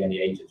 obviously, any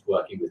agents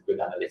working with good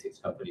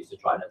analytics companies to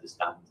try and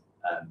understand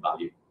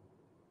value.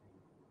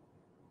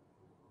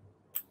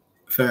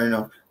 Fair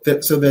enough.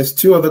 So there's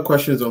two other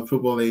questions on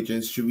football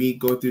agents. Should we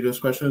go through those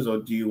questions, or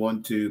do you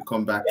want to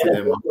come back to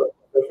them? Go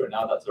for it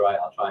now. That's all right.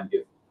 I'll try and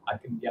have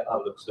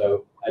a look.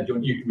 So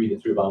you can read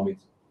it through by all means.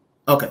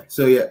 Okay.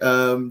 So yeah,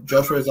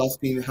 Joshua is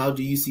asking, how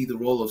do you see the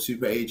role of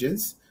super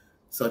agents,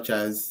 such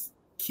as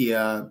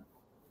Kia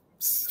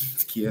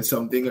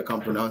something, I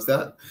can't pronounce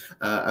that,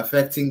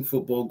 affecting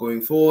football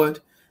going forward?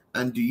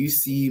 And do you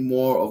see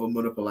more of a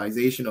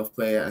monopolization of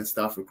player and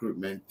staff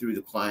recruitment through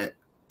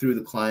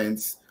the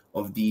clients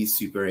of these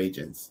super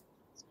agents?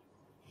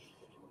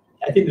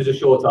 I think there's a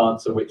short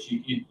answer, which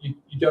you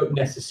don't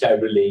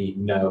necessarily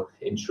know.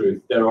 In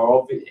truth,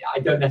 I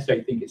don't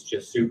necessarily think it's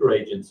just super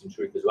agents. In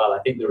truth, as well, I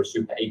think there are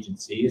super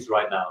agencies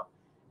right now.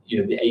 You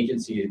know, the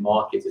agency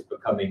market is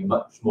becoming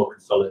much more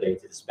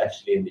consolidated,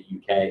 especially in the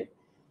UK.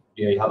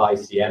 You know, you have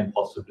ICM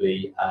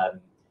possibly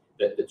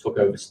that took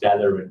over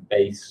Stellar and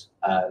Base,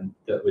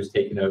 that was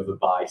taken over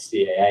by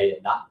CAA,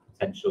 and that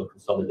potential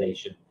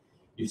consolidation.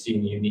 You've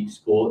seen Unique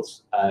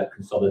Sports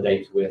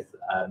consolidate with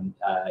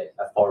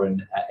a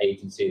foreign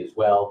agency as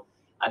well.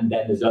 And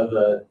then there's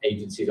other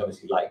agencies,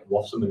 obviously, like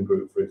Wasserman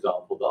Group, for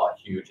example, that are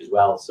huge as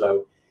well.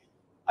 So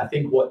I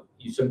think what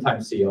you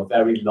sometimes see are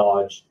very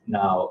large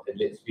now, at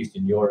least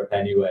in Europe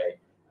anyway,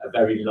 a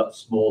very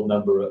small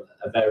number of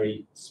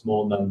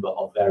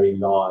very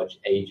large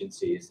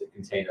agencies that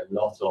contain a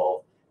lot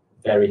of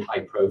very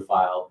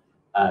high-profile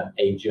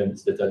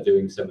agents that are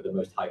doing some of the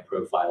most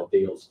high-profile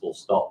deals, full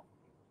stop.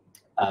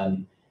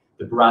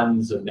 The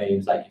brands of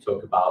names like you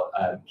talk about,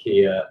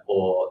 Kia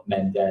or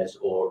Mendes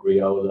or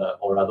Riola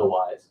or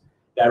otherwise,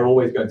 they're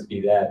always going to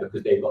be there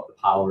because they've got the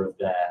power of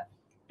their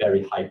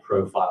very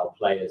high-profile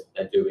players that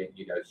they're doing,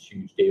 you know,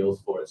 huge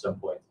deals for at some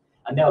point,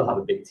 and they'll have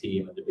a big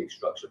team and a big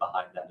structure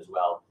behind them as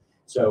well.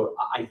 So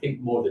I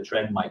think more of the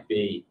trend might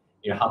be,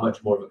 you know, how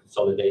much more of a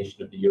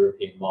consolidation of the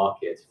European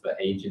market for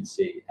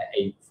agency,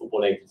 a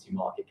football agency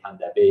market can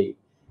there be,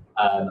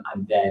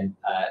 and then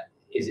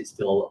is it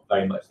still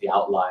very much the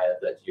outlier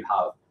that you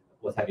have,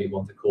 whatever you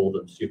want to call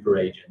them, super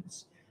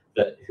agents,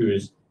 that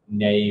whose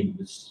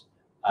names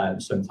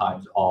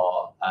sometimes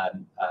are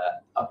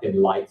up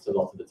in lights a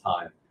lot of the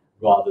time,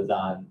 rather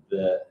than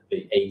the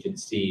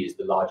agencies,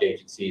 the large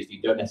agencies.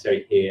 You don't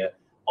necessarily hear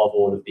of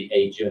all of the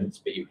agents,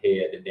 but you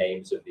hear the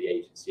names of the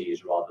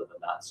agencies rather than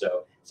that.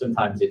 So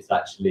sometimes it's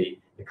actually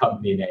the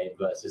company name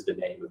versus the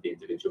name of the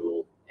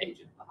individual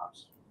agent,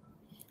 perhaps.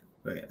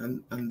 Right,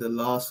 and the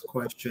last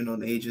question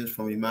on agents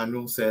from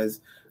Emmanuel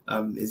says,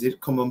 is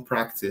it common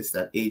practice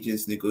that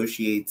agents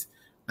negotiate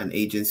an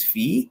agent's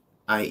fee,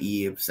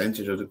 i.e. a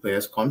percentage of the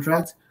player's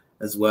contract,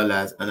 as well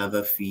as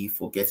another fee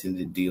for getting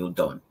the deal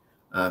done?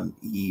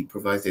 He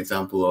provides the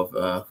example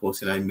of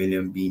 49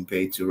 million being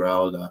paid to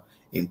Raul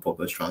in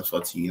Pogba's transfer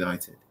to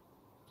United.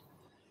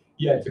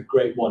 Yeah, it's a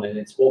great one, and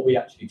it's what we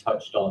actually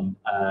touched on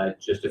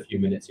just a few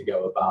minutes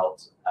ago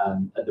about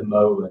at the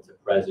moment,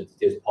 at present,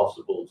 it is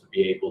possible to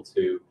be able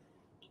to,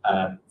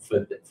 for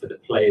the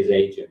player's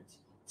agent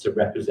to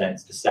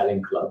represent the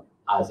selling club,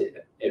 as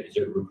it was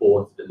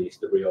reported, at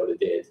least, that Riola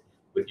did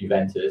with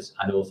Juventus,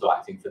 and also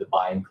acting for the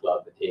buying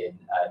club in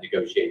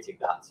negotiating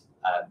that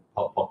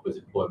Pogba's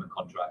employment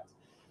contract.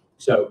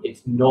 So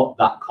it's not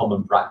that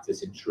common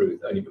practice in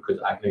truth, only because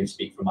I can only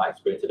speak from my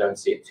experience. I don't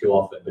see it too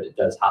often, but it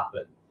does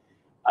happen.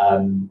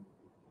 And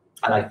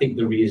I think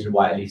the reason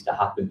why at least it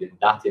happened in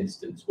that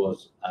instance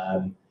was,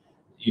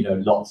 you know,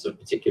 lots of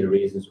particular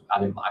reasons.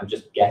 And I'm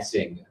just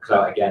guessing,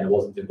 because again, I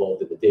wasn't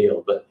involved in the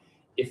deal. But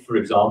if, for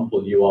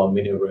example, you are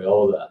Mino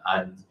Raiola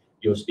and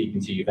you're speaking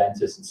to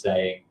Juventus and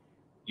saying,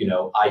 you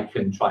know, I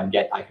can try and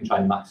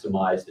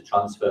maximize the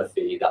transfer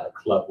fee that the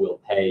club will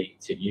pay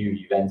to you,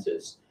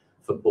 Juventus,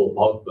 for Paul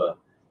Pogba,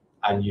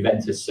 and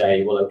Juventus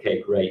say, well,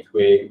 okay, great,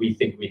 we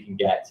think we can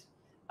get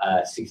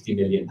 60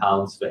 million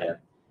pounds for him,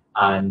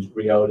 and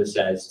Riola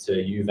says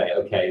to Juve,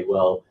 okay,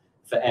 well,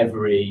 for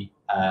every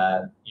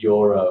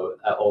euro,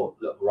 or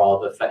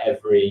rather for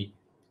every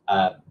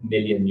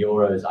million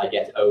euros I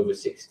get over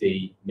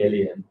 60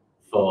 million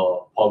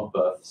for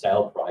Pogba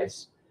sale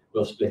price,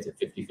 we'll split it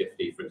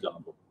 50-50, for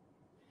example.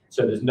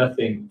 So there's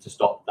nothing to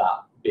stop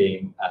that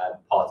being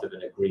part of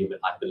an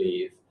agreement, I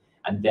believe.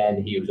 And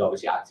then he was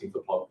obviously acting for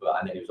Pogba,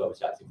 and then he was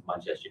obviously acting for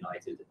Manchester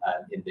United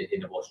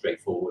in a more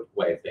straightforward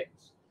way of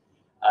things.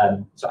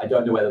 So I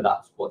don't know whether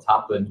that's what's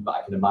happened, but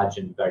I can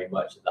imagine very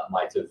much that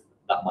might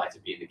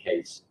have been the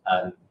case.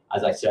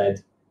 As I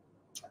said,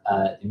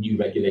 the new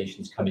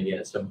regulations coming in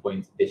at some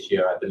point this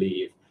year, I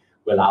believe,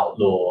 will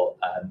outlaw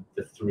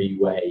the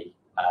three-way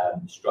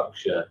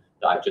structure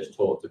that I just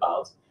talked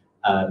about.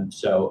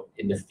 So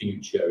in the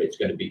future, it's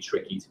going to be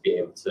tricky to be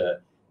able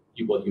to.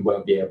 You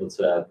won't be able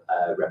to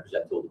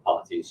represent all the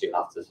parties. So you'll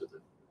have to sort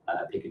of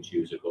pick and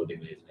choose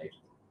accordingly as an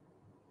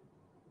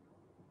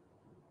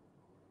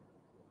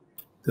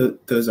agent.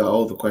 Those are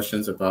all the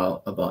questions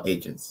about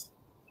agents.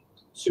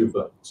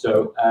 Super.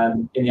 So, I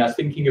was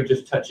thinking of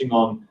just touching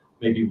on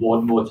maybe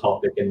one more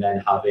topic and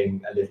then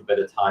having a little bit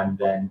of time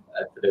then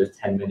for those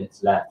 10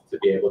 minutes left to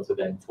be able to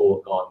then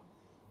talk on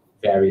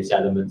various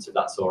elements, if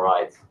that's all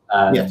right.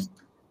 Yes.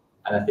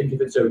 And I think if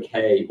it's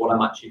okay, what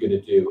I'm actually going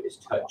to do is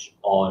touch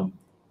on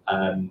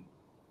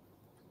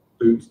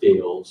boot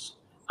deals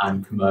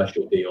and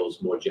commercial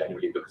deals more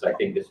generally, because I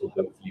think this will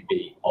hopefully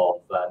be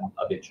of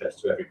interest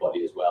to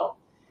everybody as well.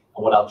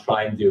 And what I'll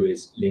try and do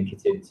is link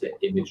it into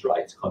image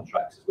rights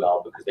contracts as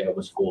well, because they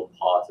almost form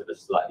part of a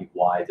slightly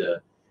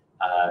wider,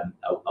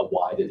 a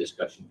wider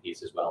discussion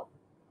piece as well.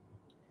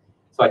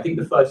 So I think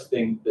the first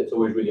thing that's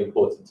always really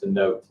important to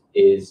note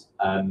is,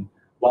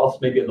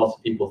 whilst maybe a lot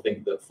of people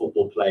think that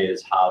football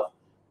players have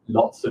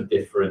lots of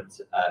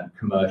different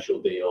commercial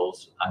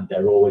deals and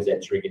they're always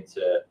entering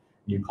into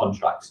new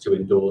contracts to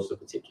endorse a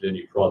particular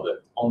new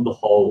product. On the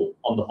whole,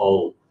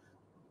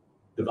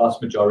 the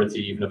vast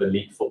majority, even of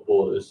elite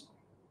footballers,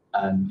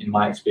 in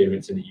my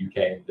experience in the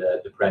UK,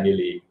 the Premier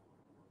League,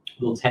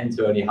 will tend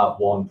to only have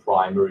one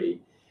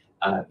primary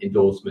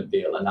endorsement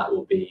deal, and that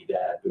will be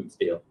their boots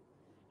deal.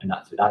 And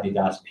that's with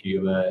Adidas,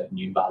 Puma,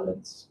 New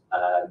Balance,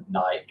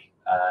 Nike.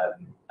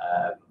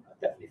 I've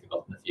definitely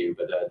forgotten a few,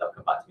 but they'll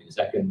come back to me in a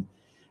second.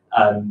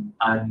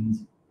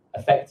 And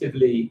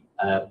effectively,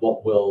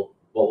 what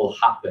will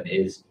happen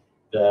is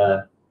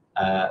the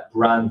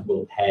brand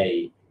will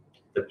pay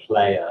the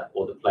player,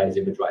 or the player's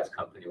image rights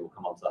company, will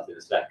come on to that in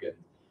a second,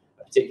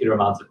 a particular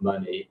amount of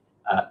money,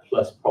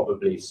 plus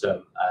probably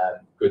some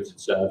goods and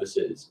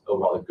services, or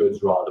rather goods,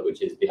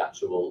 which is the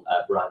actual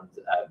brand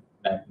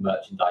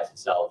merchandise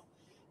itself,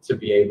 to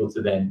be able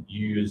to then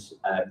use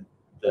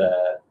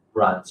the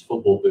brand's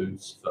football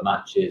boots for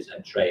matches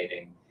and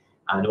training,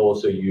 and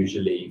also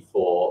usually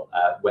for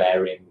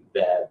wearing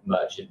their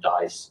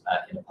merchandise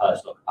in a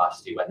personal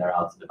capacity when they're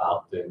out and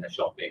about doing their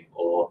shopping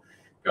or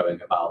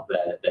going about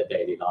their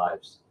daily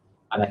lives.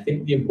 And I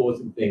think the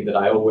important thing that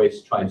I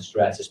always try and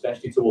stress,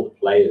 especially to all the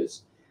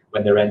players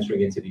when they're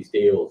entering into these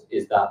deals,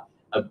 is that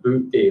a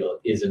boot deal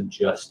isn't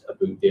just a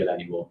boot deal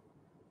anymore.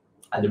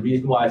 And the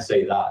reason why I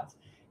say that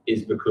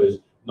is because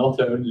not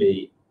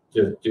only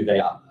does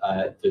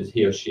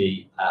he or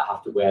she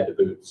have to wear the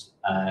boots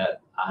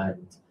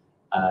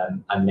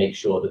and make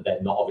sure that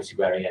they're not obviously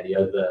wearing any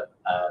other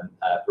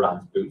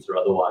brand's boots or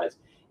otherwise,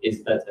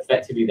 is that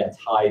effectively they're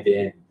tied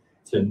in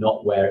to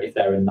not wear, if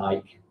they're a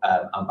Nike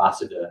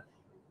ambassador,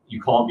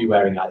 you can't be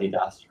wearing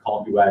Adidas, you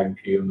can't be wearing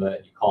Puma,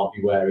 you can't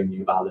be wearing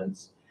New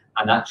Balance.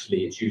 And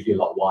actually, it's usually a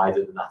lot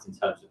wider than that in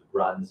terms of the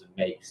brands, and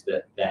makes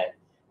that then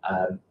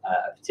a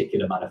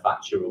particular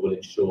manufacturer will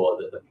ensure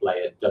that the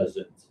player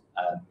doesn't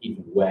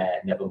even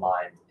wear, never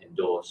mind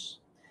endorse.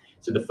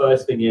 So the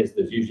first thing is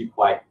there's usually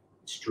quite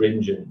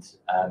stringent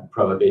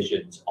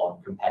prohibitions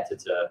on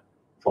competitor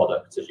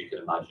products, as you can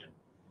imagine.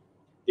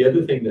 The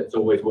other thing that's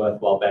always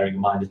worthwhile bearing in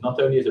mind is not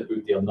only is a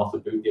boot deal not a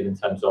boot deal in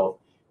terms of,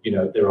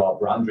 there are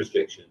brand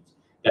restrictions,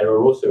 there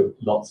are also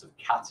lots of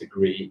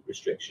category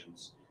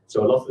restrictions.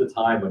 So a lot of the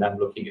time when I'm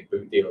looking at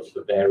boot deals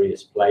for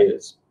various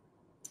players,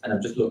 and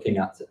I'm just looking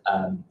at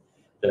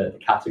the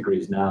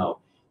categories now,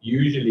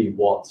 usually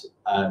what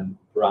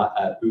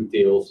boot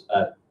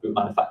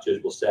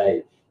manufacturers will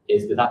say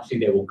is that actually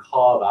they will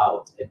carve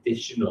out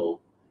additional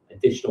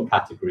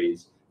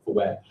categories for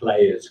where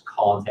players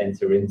can't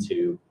enter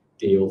into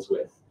deals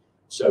with.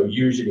 So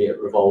usually it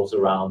revolves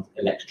around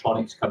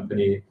electronics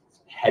companies,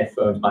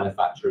 headphones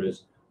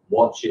manufacturers,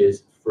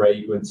 watches,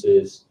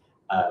 fragrances,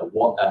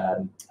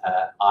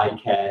 eye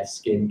care,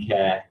 skin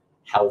care,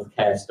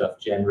 healthcare stuff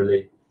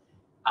generally,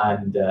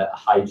 and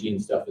hygiene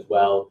stuff as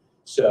well.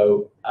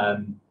 So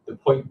the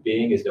point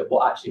being is that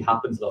what actually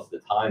happens a lot of the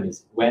time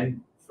is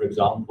when, for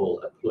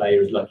example, a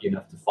player is lucky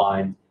enough to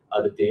find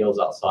other deals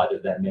outside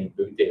of their main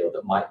boot deal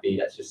that might be,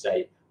 let's just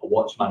say, a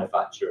watch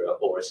manufacturer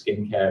or a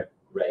skincare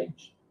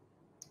range.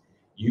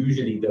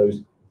 Usually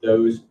those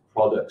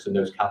products and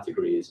those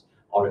categories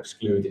are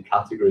excluded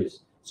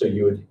categories. So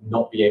you would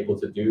not be able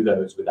to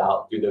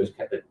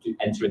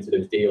enter into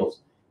those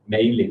deals,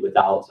 mainly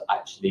without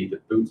actually the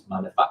boot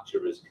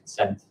manufacturer's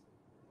consent,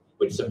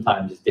 which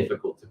sometimes is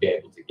difficult to be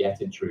able to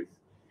get in truth.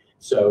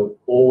 So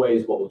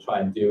always what we'll try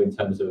and do in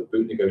terms of a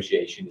boot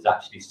negotiation is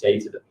actually say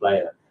to the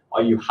player,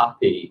 are you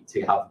happy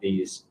to have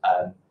these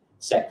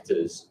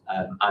sectors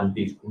and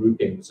these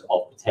groupings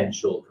of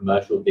potential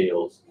commercial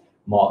deals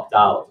marked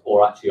out,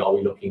 or actually are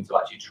we looking to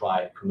actually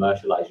try and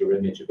commercialize your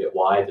image a bit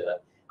wider,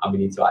 and we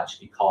need to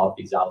actually carve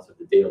these out of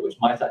the deal, which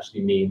might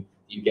actually mean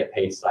that you get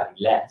paid slightly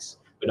less,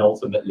 but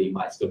ultimately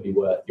might still be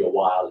worth your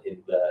while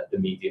in the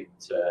medium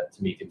to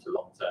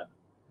long term.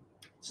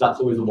 So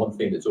that's always the one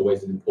thing that's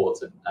always an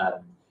important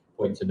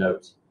point to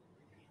note.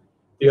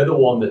 The other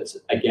one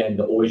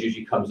that always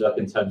usually comes up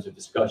in terms of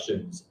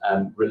discussions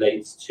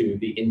relates to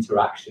the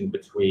interaction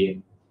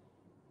between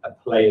a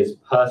player's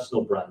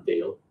personal brand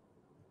deal,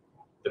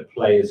 the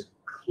player's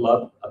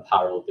club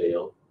apparel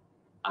deal,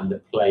 and the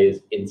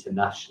player's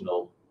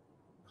international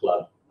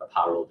club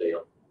apparel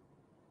deal.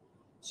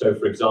 So,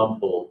 for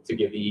example, to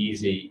give the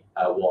easy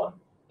one,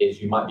 is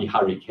you might be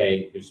Harry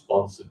Kane, who's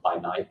sponsored by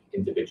Nike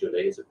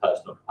individually as a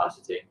personal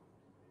capacity.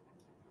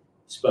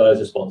 Spurs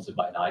are sponsored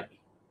by Nike,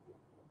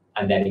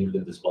 and then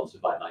England is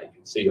sponsored by Nike.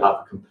 So you have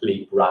a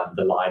complete brand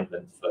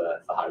alignment for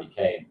Harry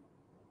Kane.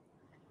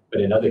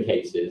 But in other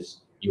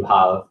cases, you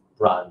have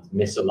brand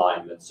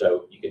misalignment.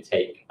 So you could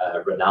take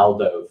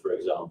Ronaldo, for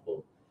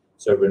example.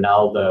 So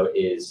Ronaldo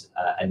is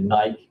a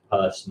Nike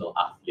personal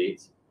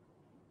athlete,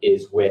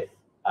 is with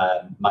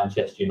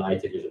Manchester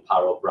United, whose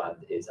apparel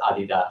brand is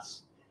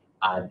Adidas,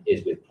 and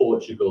is with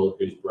Portugal,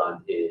 whose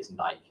brand is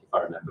Nike, if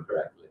I remember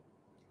correctly.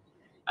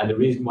 And the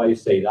reason why you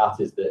say that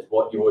is that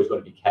what you always got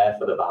to be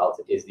careful about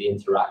is the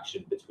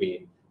interaction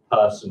between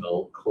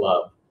personal,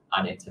 club,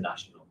 and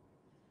international.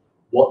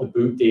 What the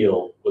boot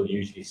deal will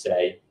usually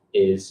say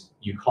is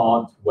you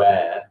can't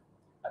wear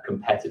a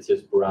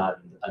competitor's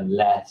brand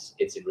unless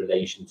it's in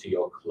relation to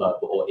your club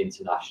or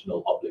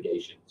international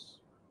obligations.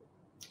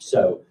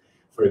 So,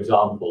 for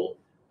example,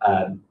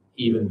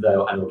 even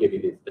though, and I'll give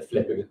you the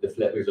flip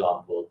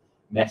example,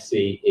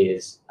 Messi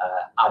is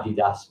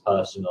Adidas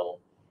personal,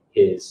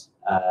 his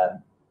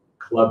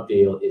club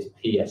deal is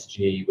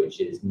PSG, which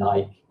is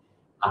Nike,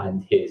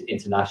 and his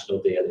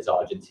international deal is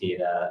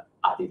Argentina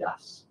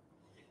Adidas.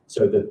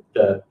 So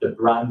the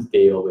brand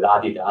deal with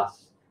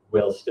Adidas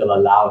will still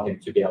allow him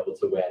to be able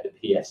to wear the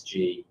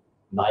PSG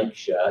Nike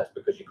shirt,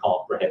 because you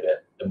can't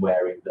prohibit them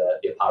wearing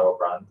the apparel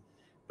brand.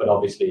 But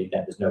obviously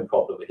then there's no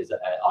problem with his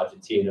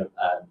Argentina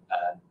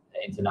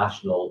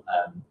international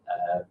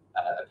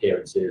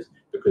appearances,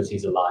 because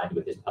he's aligned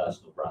with his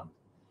personal brand.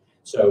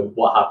 So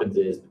what happens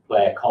is the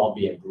player can't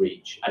be in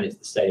breach, and it's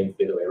the same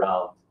the other way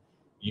around.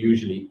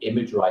 Usually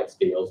image rights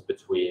deals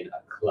between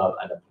a club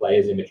and a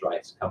player's image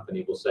rights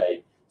company will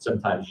say,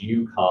 sometimes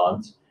you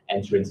can't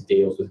enter into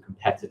deals with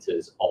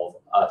competitors of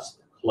us,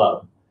 the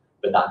club,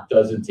 but that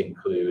doesn't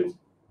include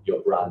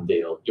your brand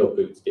deal, your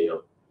boots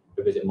deal,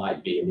 because it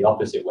might be in the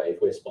opposite way.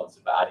 If we're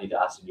sponsored by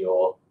Adidas and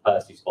you're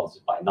personally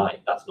sponsored by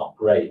Nike, that's not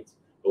great,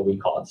 but we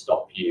can't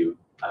stop you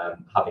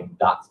having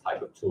that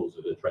type of tools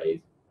of the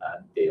trade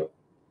deal.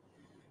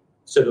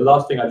 So the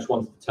last thing I just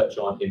wanted to touch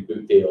on in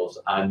boot deals,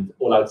 and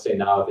all I would say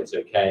now, if it's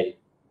okay,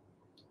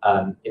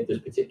 if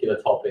there's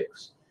particular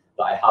topics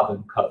that I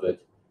haven't covered,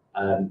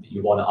 that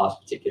you want to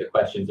ask particular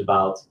questions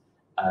about,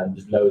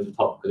 there's loads of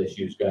topical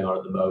issues going on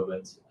at the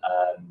moment.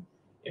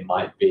 It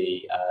might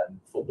be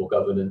football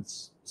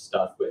governance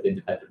stuff with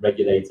independent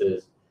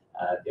regulators.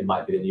 It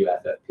might be the new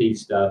FFP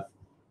stuff.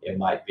 It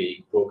might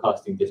be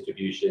broadcasting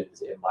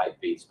distributions. It might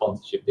be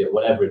sponsorship deal,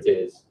 whatever it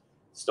is.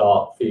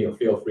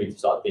 Feel free to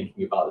start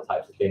thinking about the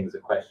types of things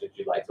and questions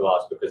you'd like to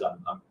ask, because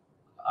I'm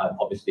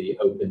obviously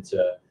open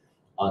to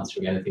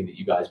answering anything that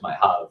you guys might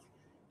have.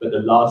 But the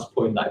last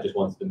point that I just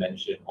wanted to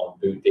mention on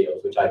boot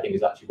deals, which I think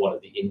is actually one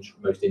of the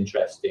most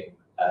interesting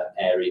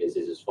areas,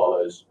 is as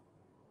follows.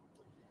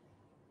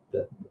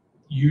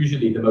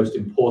 Usually the most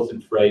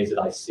important phrase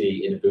that I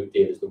see in a boot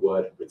deal is the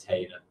word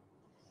retainer.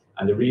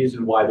 And the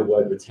reason why the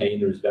word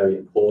retainer is very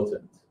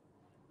important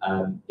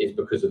is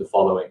because of the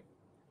following.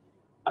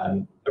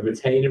 A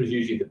retainer is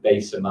usually the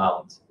base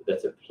amount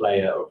that a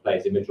player or a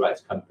player's image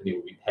rights company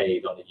will be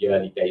paid on a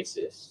yearly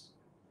basis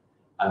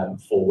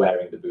for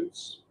wearing the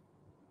boots,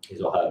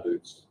 his or her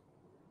boots.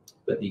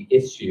 But the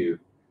issue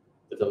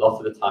that a lot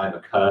of the time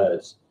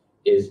occurs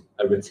is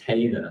a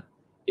retainer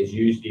is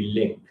usually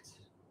linked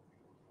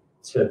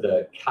to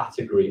the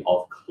category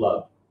of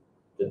club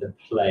that the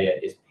player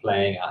is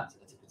playing at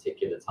a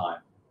particular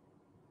time.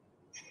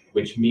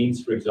 Which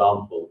means, for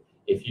example,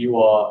 if you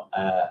are,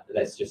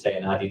 let's just say,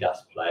 an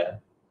Adidas player,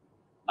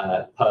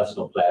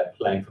 personal player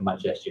playing for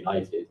Manchester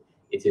United,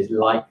 it is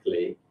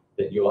likely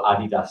that your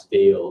Adidas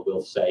deal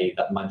will say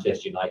that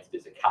Manchester United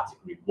is a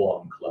Category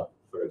 1 club,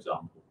 for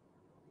example.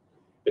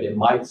 But it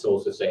might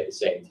also say at the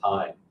same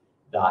time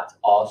that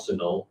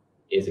Arsenal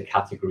is a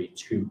Category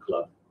 2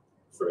 club,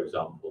 for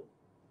example.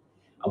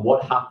 And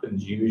what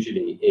happens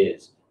usually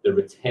is the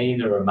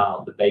retainer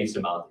amount, the base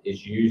amount,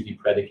 is usually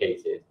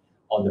predicated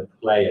on the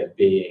player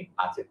being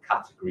at a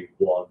Category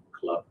 1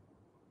 club.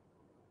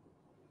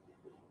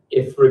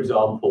 If, for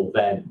example,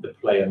 then the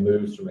player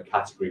moves from a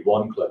Category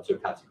 1 club to a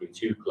Category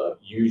 2 club,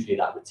 usually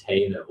that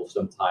retainer will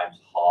sometimes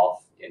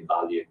halve in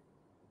value.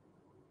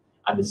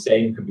 And the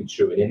same can be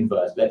true in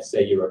inverse. Let's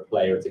say you're a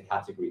player at a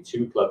Category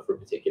 2 club for a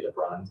particular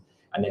brand,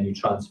 and then you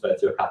transfer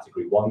to a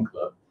Category 1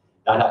 club,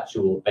 that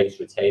actual base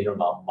retainer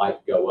amount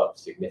might go up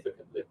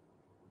significantly.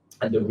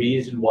 And the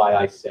reason why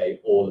I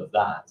say all of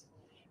that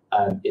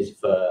is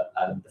for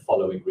the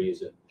following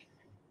reason.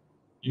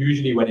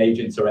 Usually when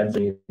agents are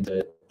entering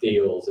into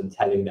deals and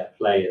telling their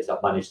players,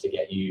 I've managed to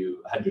get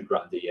you 100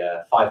 grand a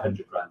year,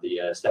 500 grand a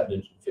year,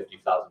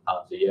 750,000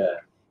 pounds a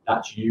year,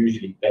 that's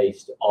usually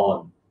based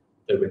on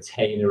the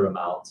retainer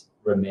amount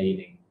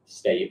remaining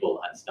stable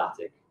and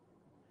static.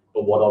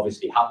 But what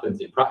obviously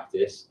happens in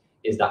practice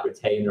is that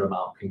retainer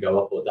amount can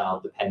go up or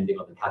down depending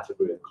on the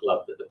category of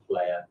club that the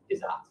player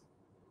is at.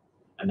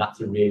 And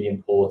that's a really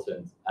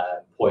important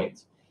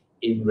point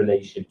in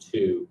relation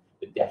to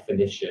the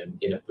definition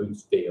in a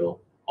boots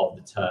deal of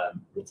the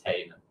term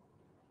retainer.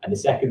 And the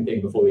second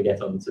thing, before we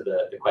get on to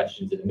the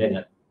questions in a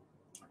minute,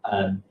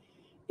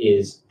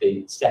 is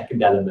the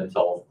second element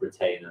of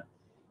retainer.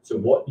 So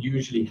what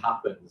usually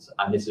happens,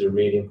 and this is a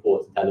really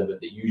important element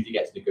that usually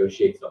gets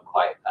negotiated on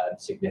quite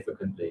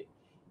significantly,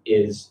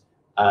 is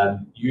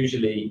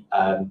usually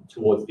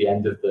towards the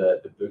end of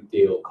the boot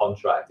deal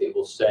contract, it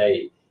will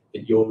say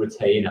that your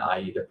retainer,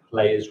 i.e. the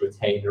player's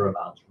retainer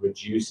amount,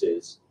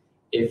 reduces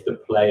if the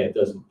player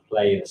doesn't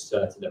play in a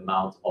certain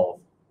amount of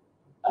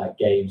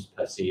games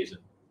per season.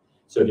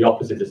 So the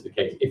opposite is the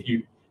case. If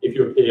you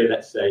appear,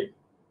 let's say,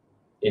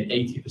 in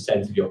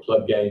 80% of your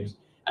club games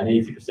and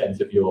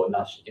 80% of your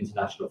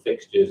international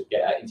fixtures,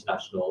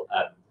 international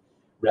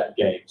rep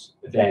games,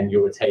 then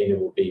your retainer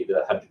will be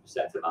the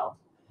 100% amount.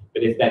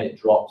 But if then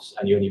it drops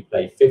and you only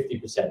play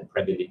 50%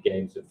 Premier League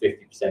games and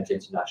 50%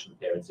 international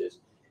appearances,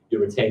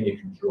 your retainer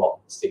can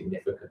drop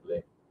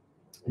significantly.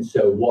 And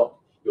so what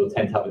you'll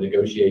tend to have a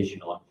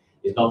negotiation on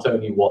is not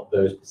only what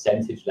those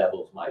percentage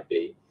levels might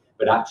be,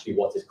 but actually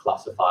what is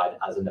classified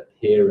as an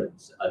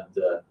appearance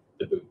under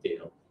the boot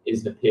deal.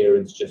 Is an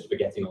appearance just for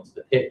getting onto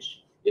the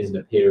pitch? Is an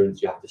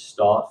appearance you have to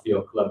start for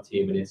your club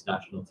team and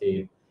international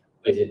team?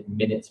 Is it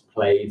minutes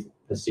played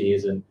per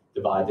season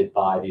divided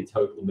by the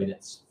total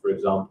minutes, for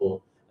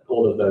example?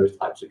 All of those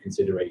types of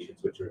considerations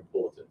which are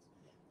important.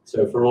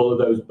 So for all of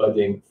those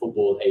budding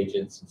football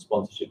agents and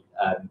sponsorship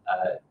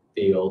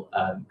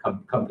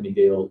company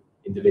deal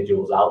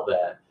individuals out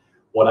there,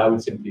 what I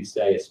would simply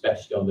say,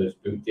 especially on those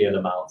boot deal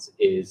amounts,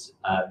 is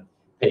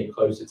pay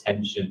close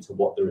attention to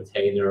what the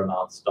retainer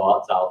amount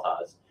starts out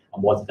as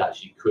and what it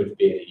actually could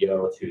be in a year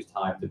or two's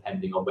time,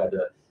 depending on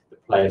whether the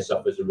player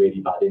suffers a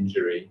really bad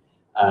injury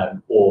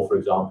or, for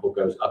example,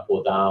 goes up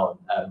or down,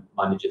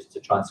 manages to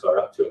transfer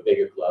up to a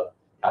bigger club,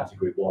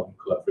 Category 1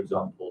 club, for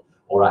example,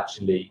 or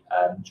actually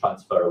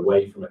transfer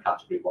away from a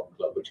Category 1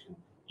 club, which can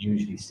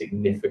usually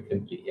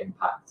significantly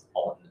impact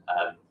on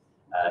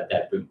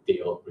their boot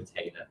deal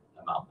retainer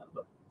amount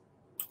number.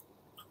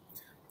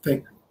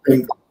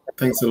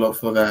 Thanks a lot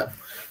for that,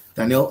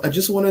 Daniel. I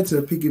just wanted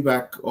to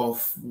piggyback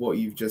off what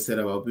you've just said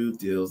about boot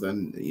deals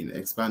and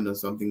expand on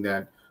something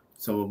that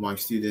some of my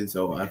students,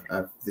 or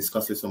I've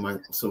discussed with some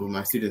of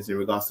my students in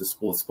regards to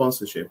sports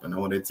sponsorship, and I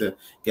wanted to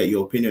get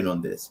your opinion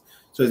on this.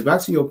 So it's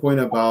back to your point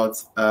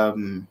about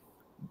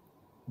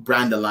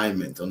brand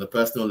alignment on the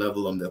personal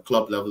level, on the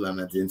club level, and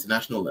at the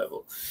international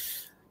level.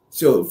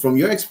 So from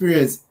your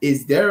experience,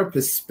 is there a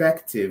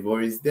perspective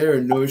or is there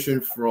a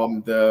notion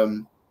from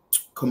the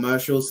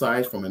commercial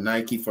side, from a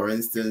Nike, for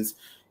instance,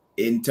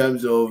 in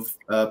terms of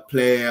a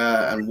player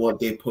and what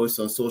they post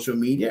on social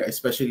media,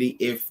 especially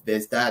if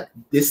there's that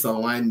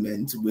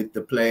disalignment with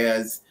the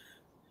player's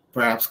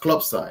perhaps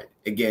club side?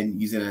 Again,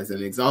 using as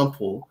an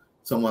example,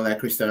 someone like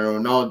Cristiano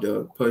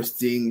Ronaldo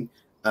posting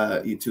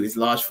to his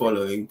large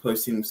following,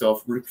 posting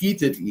himself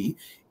repeatedly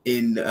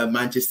in a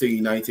Manchester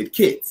United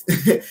kit.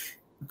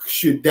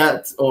 Should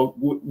that, or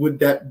would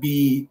that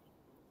be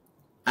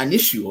an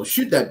issue, or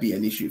should that be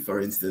an issue, for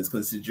instance,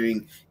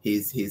 considering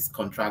his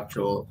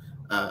contractual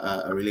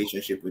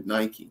relationship with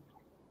Nike?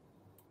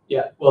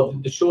 Yeah, well,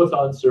 the short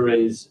answer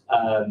is,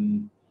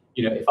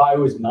 if I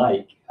was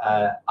Nike,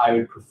 I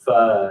would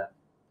prefer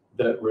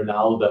that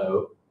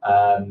Ronaldo,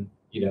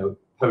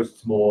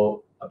 posts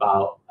more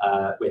about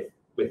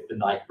with the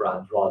Nike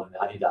brand rather than the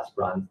Adidas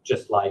brand.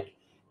 Just like,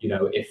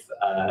 if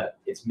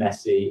it's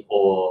Messi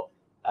or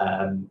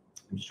I'm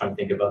just trying to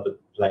think of other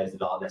players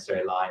that aren't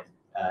necessarily aligned,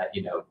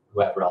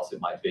 whoever else it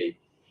might be.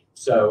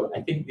 So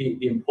I think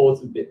the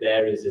important bit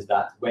there is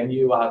that when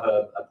you have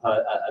a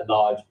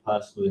large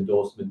personal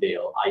endorsement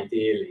deal,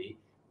 ideally,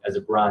 as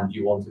a brand,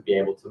 you want to be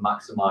able to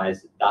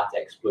maximize that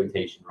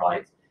exploitation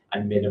right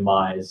and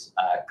minimize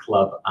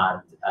club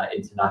and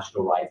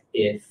international right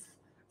if,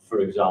 for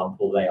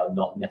example, they are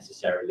not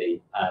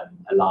necessarily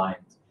aligned.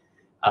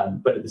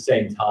 But at the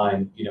same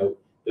time,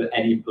 that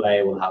any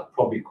player will have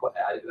probably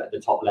at the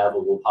top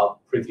level will have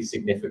pretty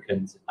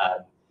significant,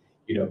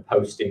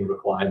 posting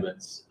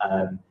requirements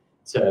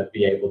to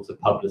be able to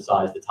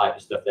publicize the type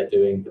of stuff they're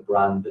doing, the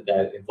brand that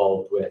they're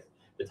involved with,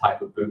 the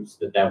type of boots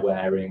that they're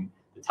wearing,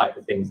 the type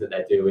of things that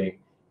they're doing,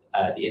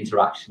 the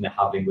interaction they're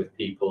having with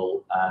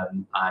people,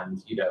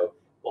 and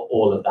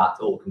all of that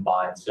all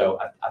combined. So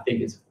I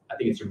think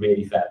it's a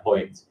really fair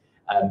point.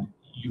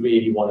 You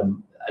really want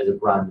to, as a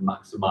brand,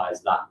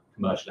 maximize that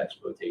commercial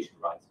exploitation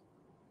right.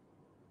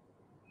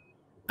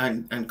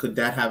 And could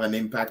that have an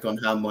impact on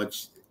how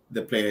much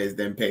the player is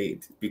then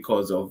paid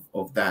because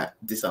of that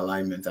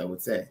disalignment, I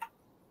would say?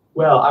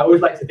 Well, I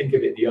always like to think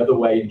of it the other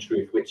way, in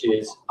truth, which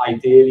is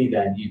ideally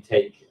then you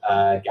take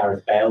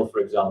Gareth Bale, for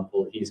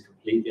example. He's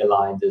completely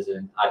aligned as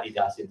an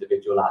Adidas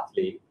individual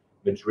athlete,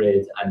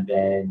 Madrid, and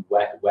then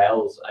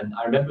Wales. And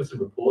I remember some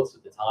reports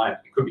at the time,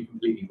 it could be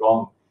completely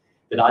wrong,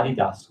 that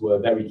Adidas were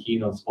very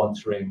keen on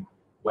sponsoring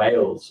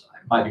Wales.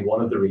 It might be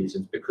one of the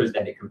reasons, because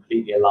then it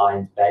completely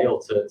aligned Bale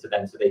to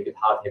them, so they could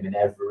have him in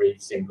every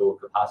single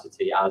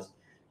capacity as,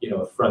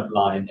 a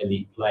frontline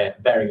elite player.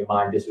 Bearing in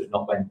mind, this was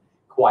not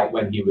quite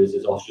when he was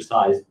as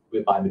ostracized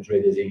by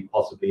Madrid as he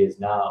possibly is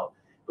now,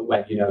 but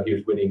when he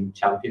was winning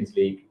Champions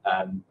League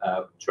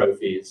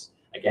trophies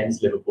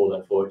against Liverpool,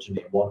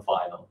 unfortunately, in one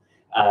final.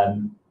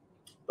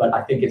 But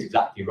I think it's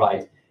exactly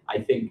right. I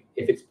think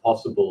if it's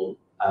possible,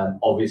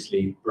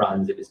 obviously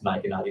brands, if it's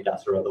Nike and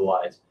Adidas or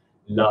otherwise,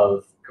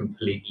 love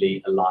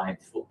completely aligned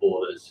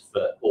footballers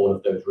for all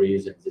of those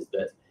reasons. Is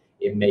that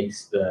it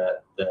makes the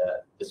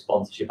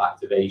sponsorship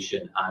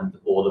activation and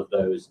all of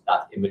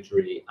that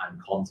imagery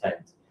and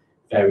content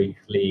very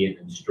clean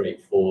and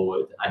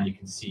straightforward, and you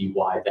can see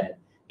why then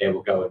they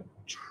will go and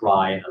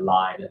try and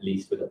align at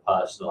least with a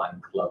personal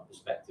and club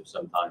perspective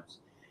sometimes.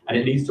 And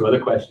it leads to other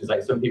questions,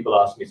 like some people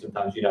ask me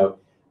sometimes,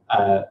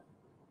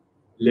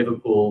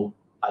 Liverpool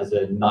as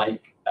a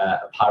Nike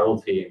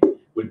apparel team,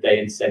 would they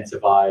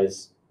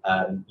incentivize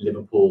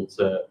Liverpool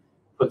to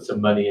put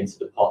some money into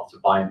the pot to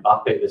buy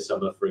Mbappe this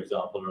summer, for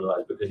example, or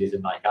otherwise, because he's a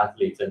Nike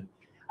athlete? And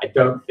I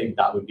don't think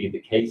that would be the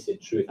case in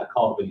truth. I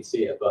can't really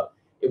see it, but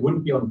it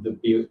wouldn't be on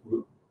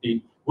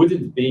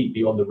wouldn't be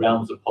beyond the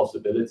realms of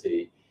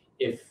possibility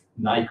if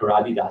Nike or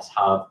Adidas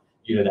have,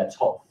 you know, their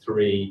top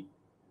 3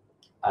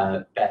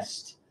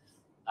 best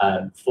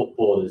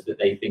footballers that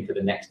they think are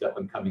the next up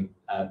and coming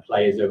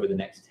players over the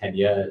next 10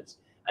 years.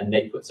 And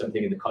they put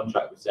something in the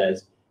contract which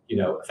says, you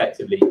know,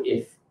 effectively,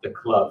 if the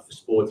club for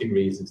sporting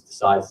reasons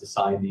decides to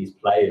sign these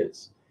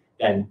players,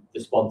 then the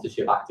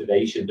sponsorship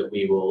activation that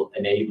we will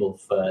enable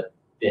for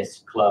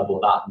this club or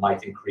that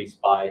might increase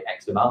by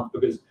X amount,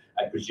 because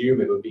I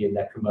presume it would be in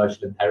their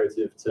commercial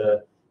imperative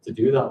to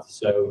do that.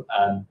 So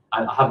and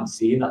I haven't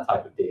seen that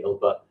type of deal,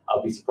 but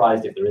I'll be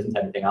surprised if there isn't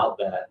anything out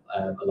there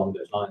along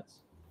those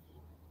lines.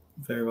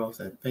 Very well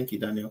said. Thank you,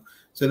 Daniel.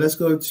 So let's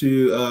go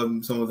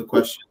to some of the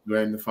questions.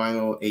 We're in the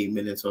final 8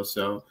 minutes or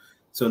so.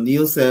 So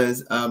Neil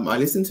says, I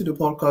listened to the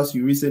podcast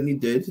you recently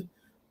did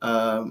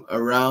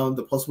around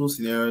the possible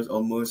scenarios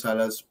on Mo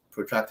Salah's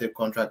protracted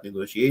contract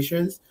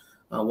negotiations.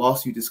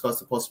 Whilst you discussed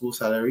the possible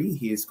salary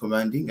he is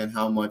commanding and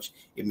how much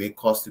it may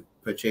cost to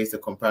purchase a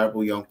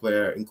comparable young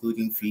player,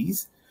 including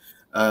fees,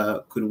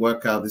 could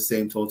work out the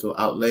same total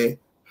outlay.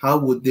 How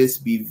would this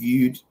be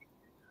viewed?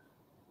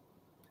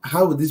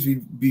 How would this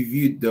be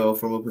viewed, though,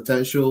 from a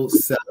potential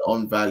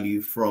sell-on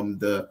value from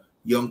the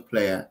young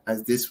player,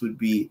 as this would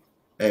be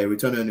a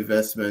return on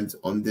investment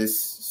on this?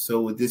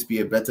 So would this be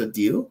a better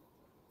deal?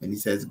 And he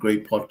says,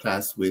 great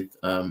podcast with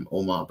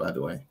Omar, by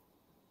the way.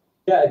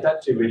 Yeah,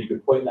 that's a really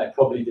good point that I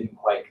probably didn't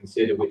quite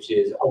consider, which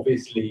is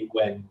obviously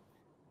when,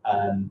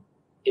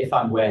 if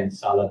and when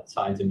Salah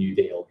signs a new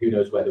deal, who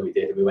knows whether we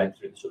did, and we went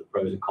through the sort of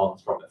pros and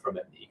cons from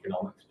an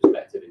economics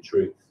perspective. In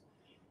truth,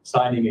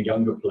 signing a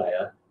younger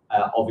player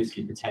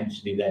obviously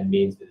potentially then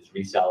means that there's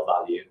resale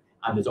value,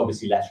 and there's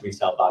obviously less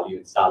resale value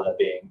in Salah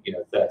being, you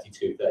know,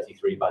 32,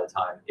 33 by the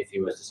time if he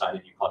was to sign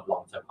a new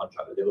long-term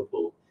contract with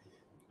Liverpool.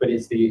 But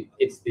it's the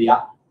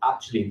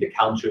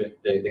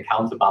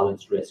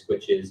counterbalance risk,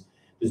 which is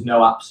there's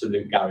no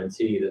absolute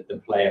guarantee that the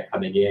player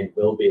coming in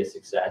will be a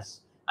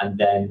success and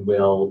then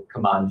will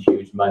command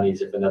huge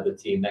monies if another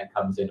team then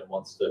comes in and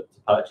wants to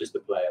purchase the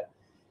player.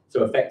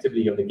 So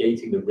effectively, you're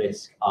negating the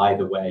risk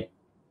either way.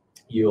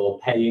 You're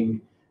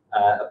paying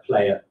a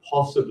player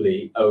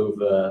possibly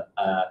over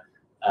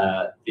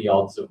the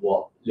odds of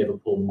what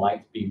Liverpool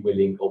might be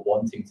willing or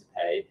wanting to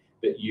pay,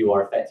 but you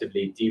are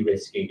effectively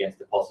de-risking against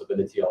the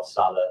possibility of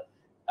Salah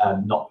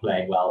not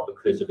playing well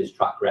because of his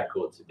track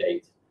record to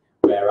date.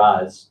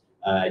 Whereas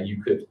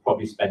you could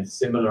probably spend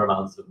similar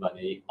amounts of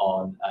money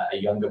on a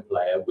younger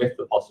player with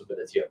the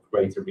possibility of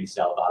greater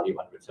resale value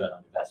and return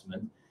on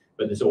investment,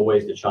 but there's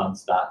always the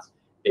chance that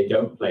they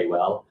don't play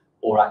well,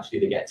 or actually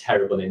they get a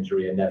terrible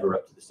injury and never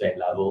up to the same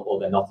level, or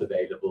they're not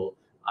available,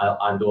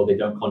 and or they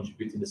don't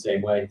contribute in the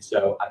same way.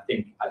 So I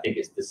think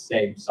it's the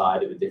same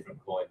side of a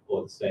different coin,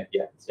 or the same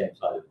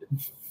side of a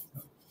different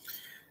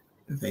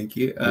coin. Thank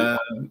you.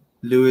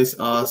 Lewis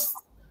asked,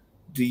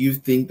 do you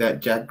think that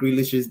Jack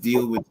Grealish's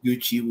deal with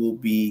Gucci will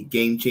be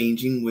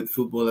game-changing with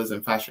footballers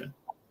and fashion?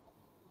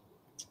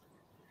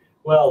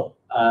 Well,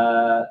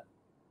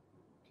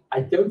 I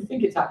don't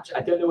think it's actually.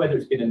 I don't know whether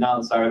it's been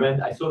announced.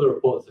 I saw the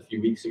reports a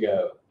few weeks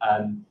ago.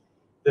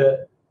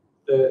 The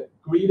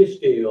Grealish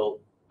deal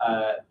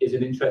is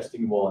an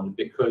interesting one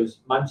because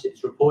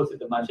it's reported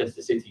that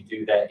Manchester City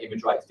do their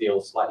image rights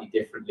deals slightly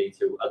differently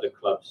to other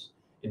clubs,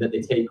 in that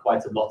they take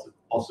quite a lot of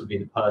possibly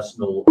the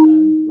personal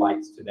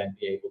rights to then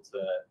be able to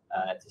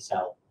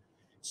sell.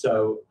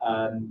 So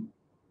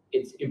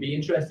it'd be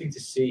interesting to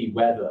see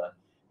whether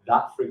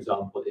that, for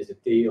example, is a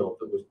deal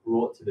that was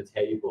brought to the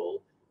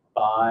table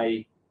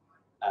by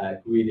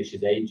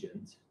Grealish's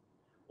agent,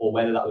 or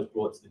whether that was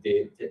brought to the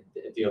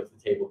deal to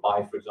the table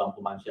by, for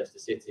example, Manchester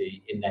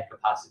City in their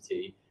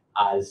capacity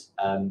as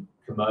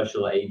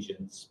commercial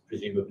agents,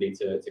 presumably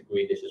to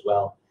Grealish as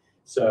well.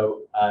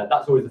 So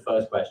that's always the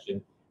first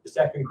question. The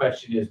second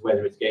question is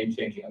whether it's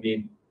game-changing. I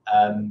mean,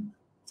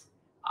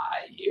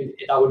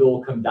 that would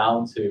all come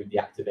down to the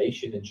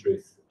activation, in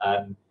truth.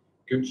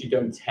 Gucci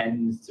don't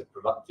tend to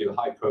do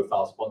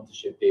high-profile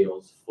sponsorship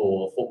deals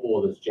for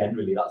footballers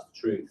generally, that's the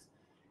truth.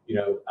 You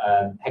know,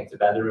 Hector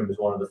Bellerin was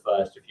one of the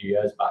first a few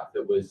years back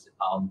that was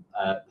on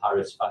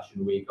Paris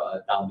Fashion Week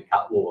down the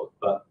catwalk,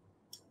 but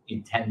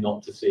you tend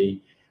not to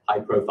see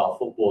high-profile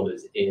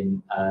footballers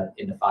in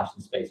the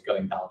fashion space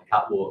going down the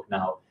catwalk.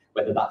 Now,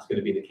 whether that's going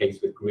to be the case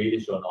with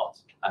Grealish or not,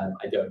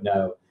 I don't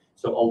know.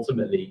 So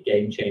ultimately,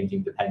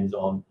 game-changing depends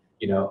on,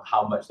 you know,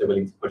 how much they're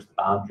willing to push the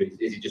boundaries.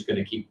 Is he just going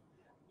to keep,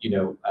 you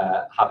know,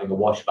 having a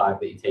wash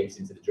bag that he takes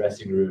into the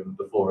dressing room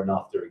before and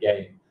after a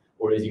game?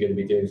 Or is he going to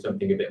be doing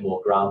something a bit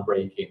more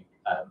groundbreaking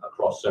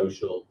across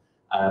social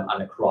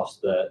and across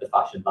the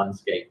fashion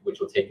landscape, which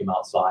will take him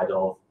outside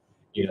of,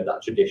 you know,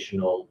 that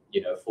traditional,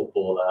 you know,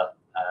 footballer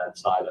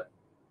silo?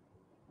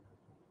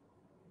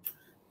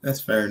 That's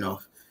fair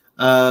enough.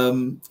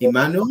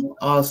 Emmanuel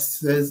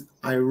says,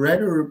 I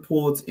read a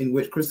report in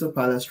which Crystal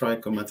Palace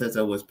striker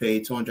Mateta was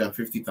paid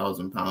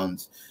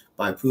 £250,000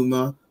 by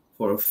Puma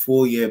for a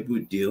 4-year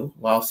boot deal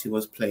whilst he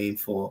was playing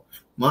for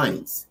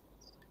Mainz.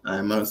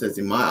 And Mano says,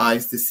 in my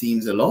eyes, this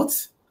seems a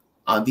lot.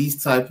 Are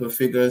these type of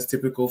figures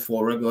typical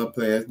for regular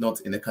players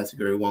not in a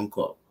Category 1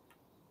 club?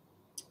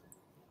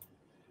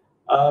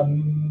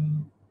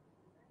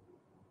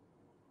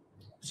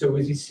 So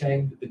was he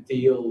saying that the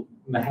deal,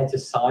 Mateta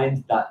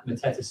signed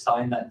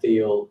that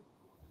deal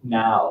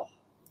now?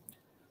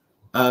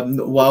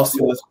 Whilst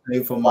he was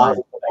playing for Mines.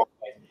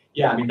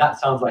 Yeah, I mean, that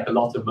sounds like a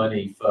lot of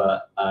money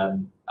for a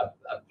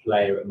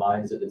player at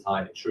Mines at the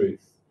time, in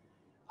truth.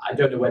 I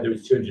don't know whether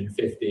it's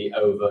 250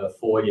 over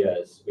 4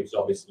 years, which is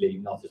obviously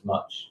not as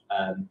much.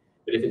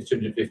 But if it's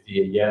 250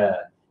 a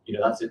year, you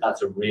know,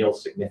 that's a real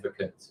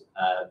significant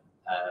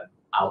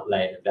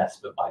outlay and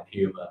investment by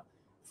Puma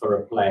for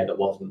a player that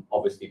wasn't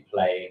obviously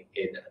playing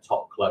in a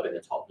top club in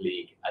a top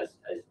league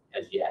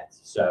as yet.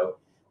 So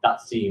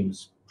that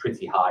seems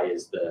pretty high,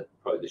 is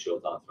probably the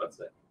short answer, I'd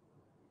say.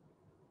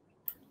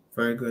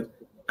 Very good.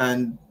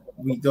 And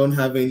we don't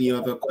have any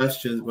other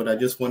questions, but I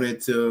just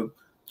wanted to,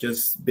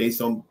 just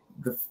based on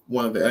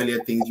one of the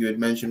earlier things you had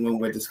mentioned when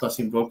we're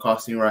discussing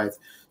broadcasting rights.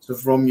 So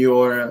from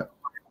your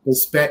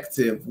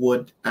perspective,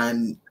 would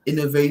an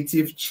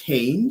innovative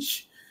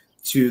change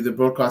to the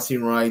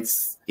broadcasting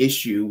rights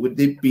issue, would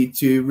it be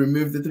to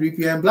remove the 3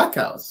 p.m.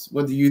 blackouts?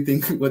 What do you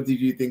think? What did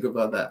you think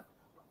about that?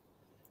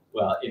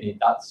 Well,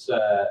 that's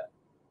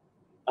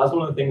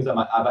one of the things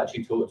I've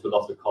actually talked to a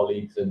lot of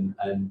colleagues and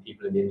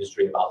people in the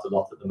industry about a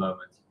lot at the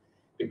moment,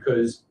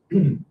 because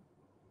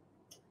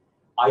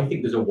I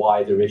think there's a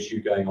wider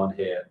issue going on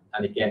here.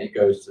 And again, it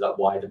goes to that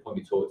wider point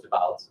we talked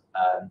about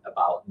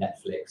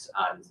Netflix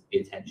and the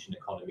attention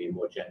economy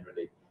more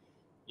generally.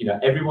 You know,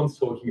 everyone's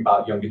talking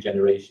about younger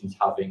generations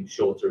having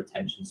shorter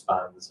attention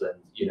spans and,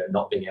 you know,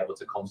 not being able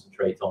to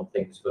concentrate on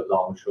things for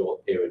long,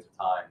 short periods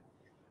of time.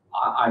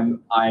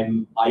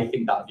 I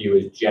think that view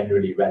is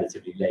generally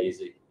relatively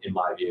lazy, in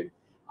my view.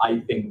 I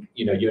think,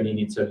 you know, you only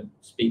need to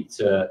speak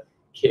to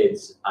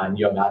kids and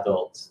young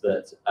adults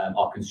that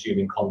are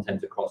consuming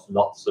content across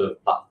lots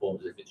of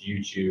platforms, if it's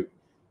YouTube,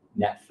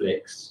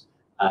 Netflix,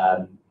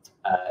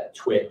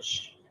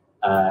 Twitch,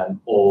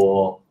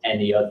 or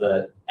any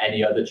other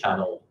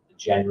channel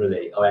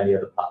generally, or any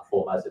other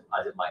platform as it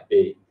might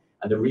be.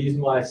 And the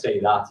reason why I say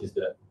that is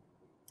that,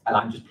 and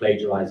I'm just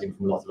plagiarizing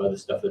from a lot of other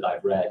stuff that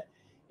I've read,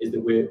 is that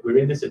we're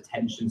in this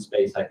attention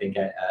space, I think,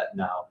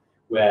 now,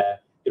 where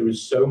there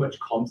is so much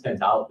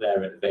content out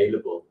there and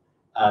available.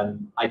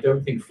 I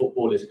don't think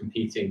football is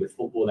competing with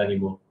football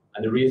anymore.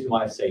 And the reason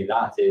why I say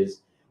that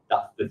is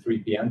that the 3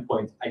 p.m.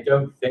 point, I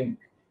don't think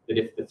that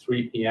if the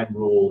 3 p.m.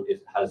 rule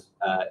has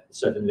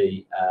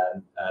suddenly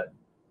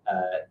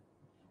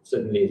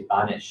is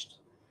banished,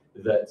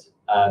 that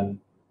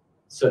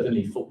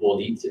suddenly football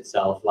eats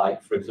itself.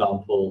 Like, for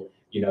example,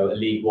 you know, a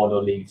League One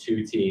or League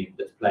Two team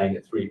that's playing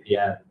at 3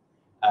 p.m.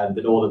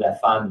 That all of their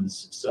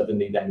fans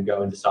suddenly then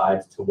go and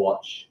decide to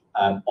watch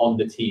on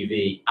the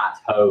TV at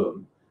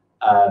home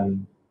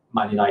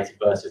Man United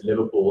versus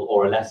Liverpool,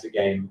 or a lesser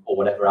game, or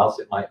whatever else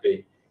it might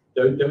be.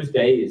 Those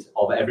days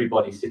of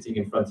everybody sitting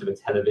in front of a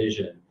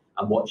television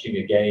and watching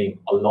a game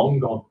are long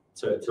gone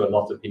to a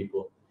lot of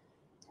people,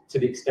 to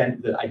the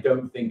extent that I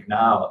don't think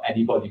now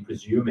anybody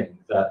presuming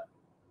that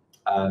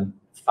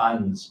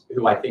fans,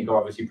 who I think are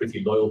obviously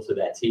pretty loyal to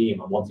their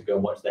team and want to go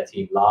and watch their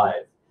team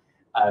live,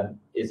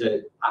 is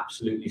an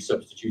absolutely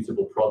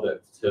substitutable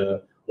product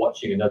to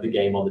watching another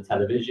game on the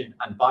television.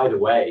 And by the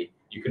way,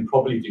 you can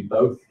probably do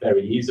both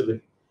very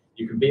easily.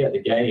 You can be at the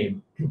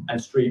game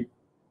and stream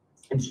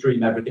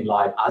everything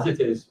live as it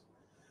is.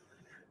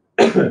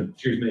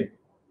 Excuse me.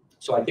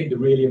 So I think the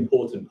really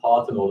important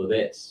part in all of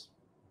this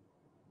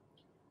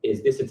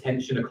is this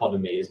attention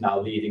economy is now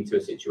leading to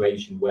a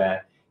situation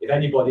where if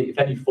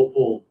any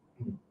football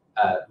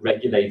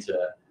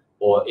regulator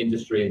or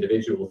industry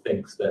individual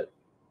thinks that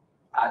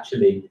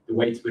actually the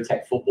way to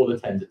protect football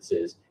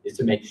attendances is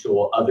to make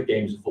sure other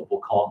games of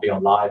football can't be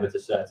on live at a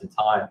certain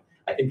time,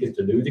 I think is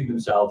deluding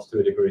themselves to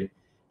a degree.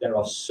 There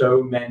are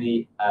so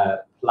many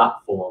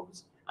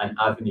platforms and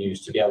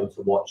avenues to be able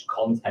to watch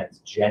content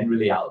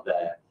generally out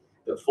there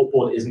that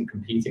football isn't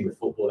competing with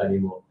football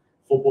anymore.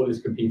 Football is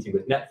competing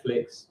with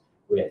Netflix,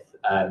 with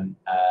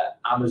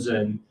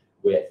Amazon,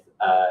 with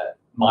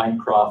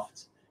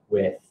Minecraft,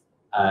 with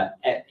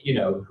you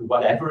know,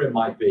 whatever it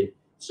might be.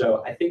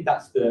 So I think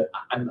that's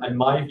and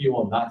my view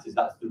on that is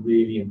that's the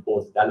really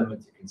important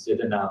element to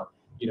consider now.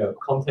 You know,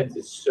 content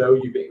is so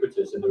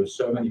ubiquitous and there are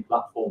so many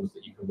platforms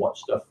that you can watch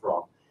stuff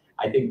from.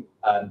 I think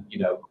you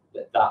know,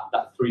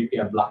 that 3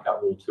 p.m.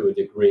 blackout rule to a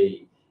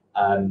degree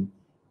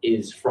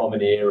is from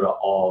an era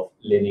of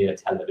linear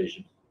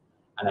television.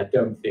 And I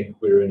don't think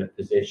we're in a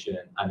position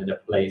and in a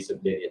place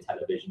of linear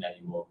television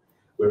anymore.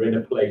 We're in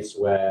a place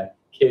where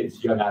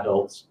kids, young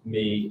adults,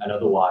 me and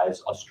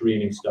otherwise, are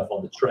streaming stuff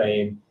on the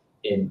train,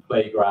 in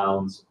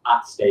playgrounds,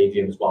 at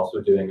stadiums, whilst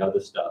we're doing other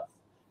stuff.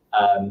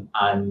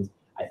 And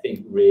I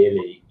think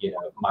really, you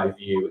know, my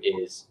view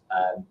is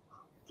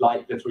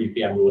like the 3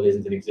 p.m. rule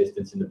isn't in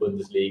existence in the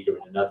Bundesliga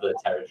and in other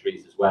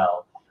territories as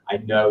well. I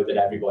know that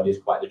everybody is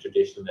quite the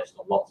traditionalist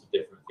on lots of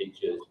different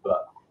features,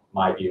 but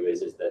my view is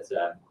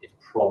that it's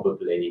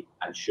probably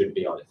and should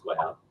be on its way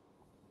out.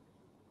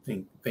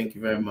 Thank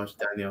you very much,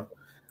 Daniel.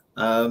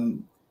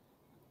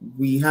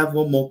 We have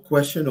one more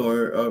question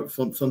or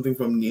something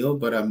from Neil,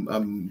 but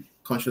I'm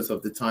conscious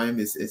of the time.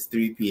 It's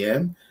 3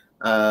 p.m.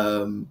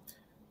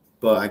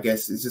 But I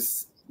guess it's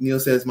just Neil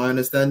says, my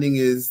understanding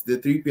is the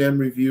 3 p.m.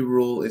 review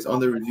rule is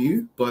under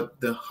review, but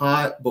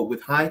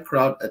with high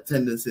crowd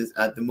attendances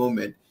at the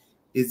moment,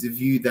 is the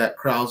view that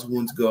crowds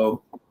won't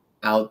go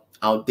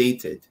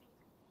outdated.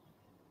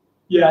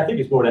 Yeah, I think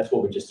it's more or less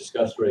what we just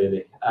discussed,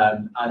 really.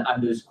 And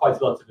there's quite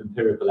a lot of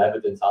empirical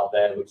evidence out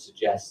there which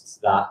suggests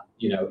that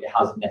it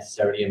hasn't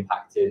necessarily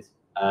impacted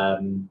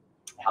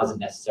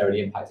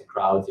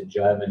crowds in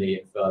Germany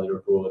and further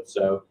abroad.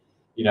 So,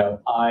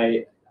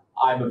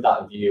 I'm of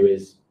that view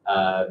is,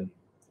 as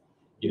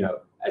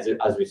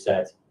we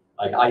said,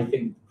 like I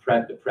think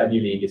the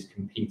Premier League is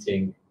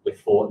competing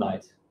with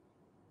Fortnite.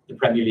 The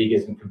Premier League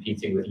isn't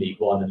competing with League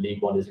One, and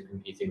League One isn't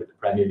competing with the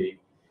Premier League.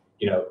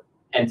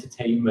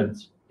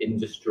 Entertainment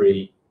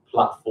industry,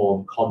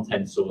 platform,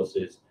 content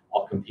sources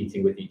are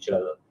competing with each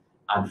other,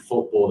 and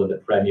football and the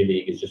Premier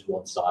League is just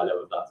one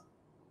silo of that.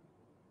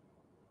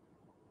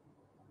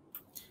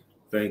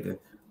 Very good.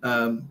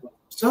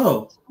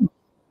 So,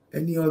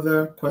 any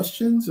other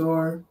questions,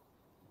 and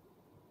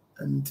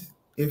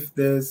if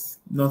there's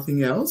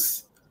nothing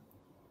else,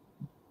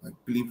 I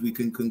believe we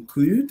can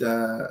conclude.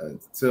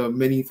 So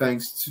many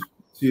thanks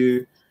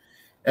to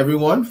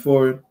everyone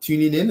for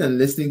tuning in and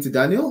listening to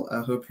Daniel.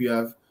 I hope you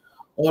have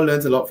all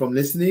learned a lot from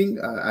listening,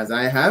 as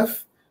I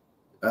have.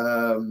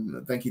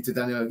 Thank you to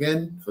Daniel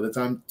again for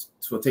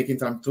taking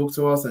time to talk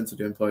to us, and to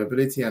the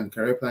employability and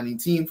career planning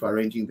team for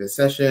arranging this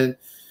session.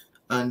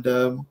 And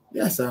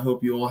yes, I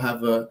hope you all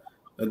have a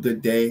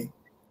good day,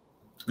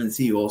 and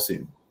see you all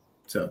soon.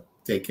 So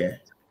take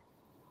care.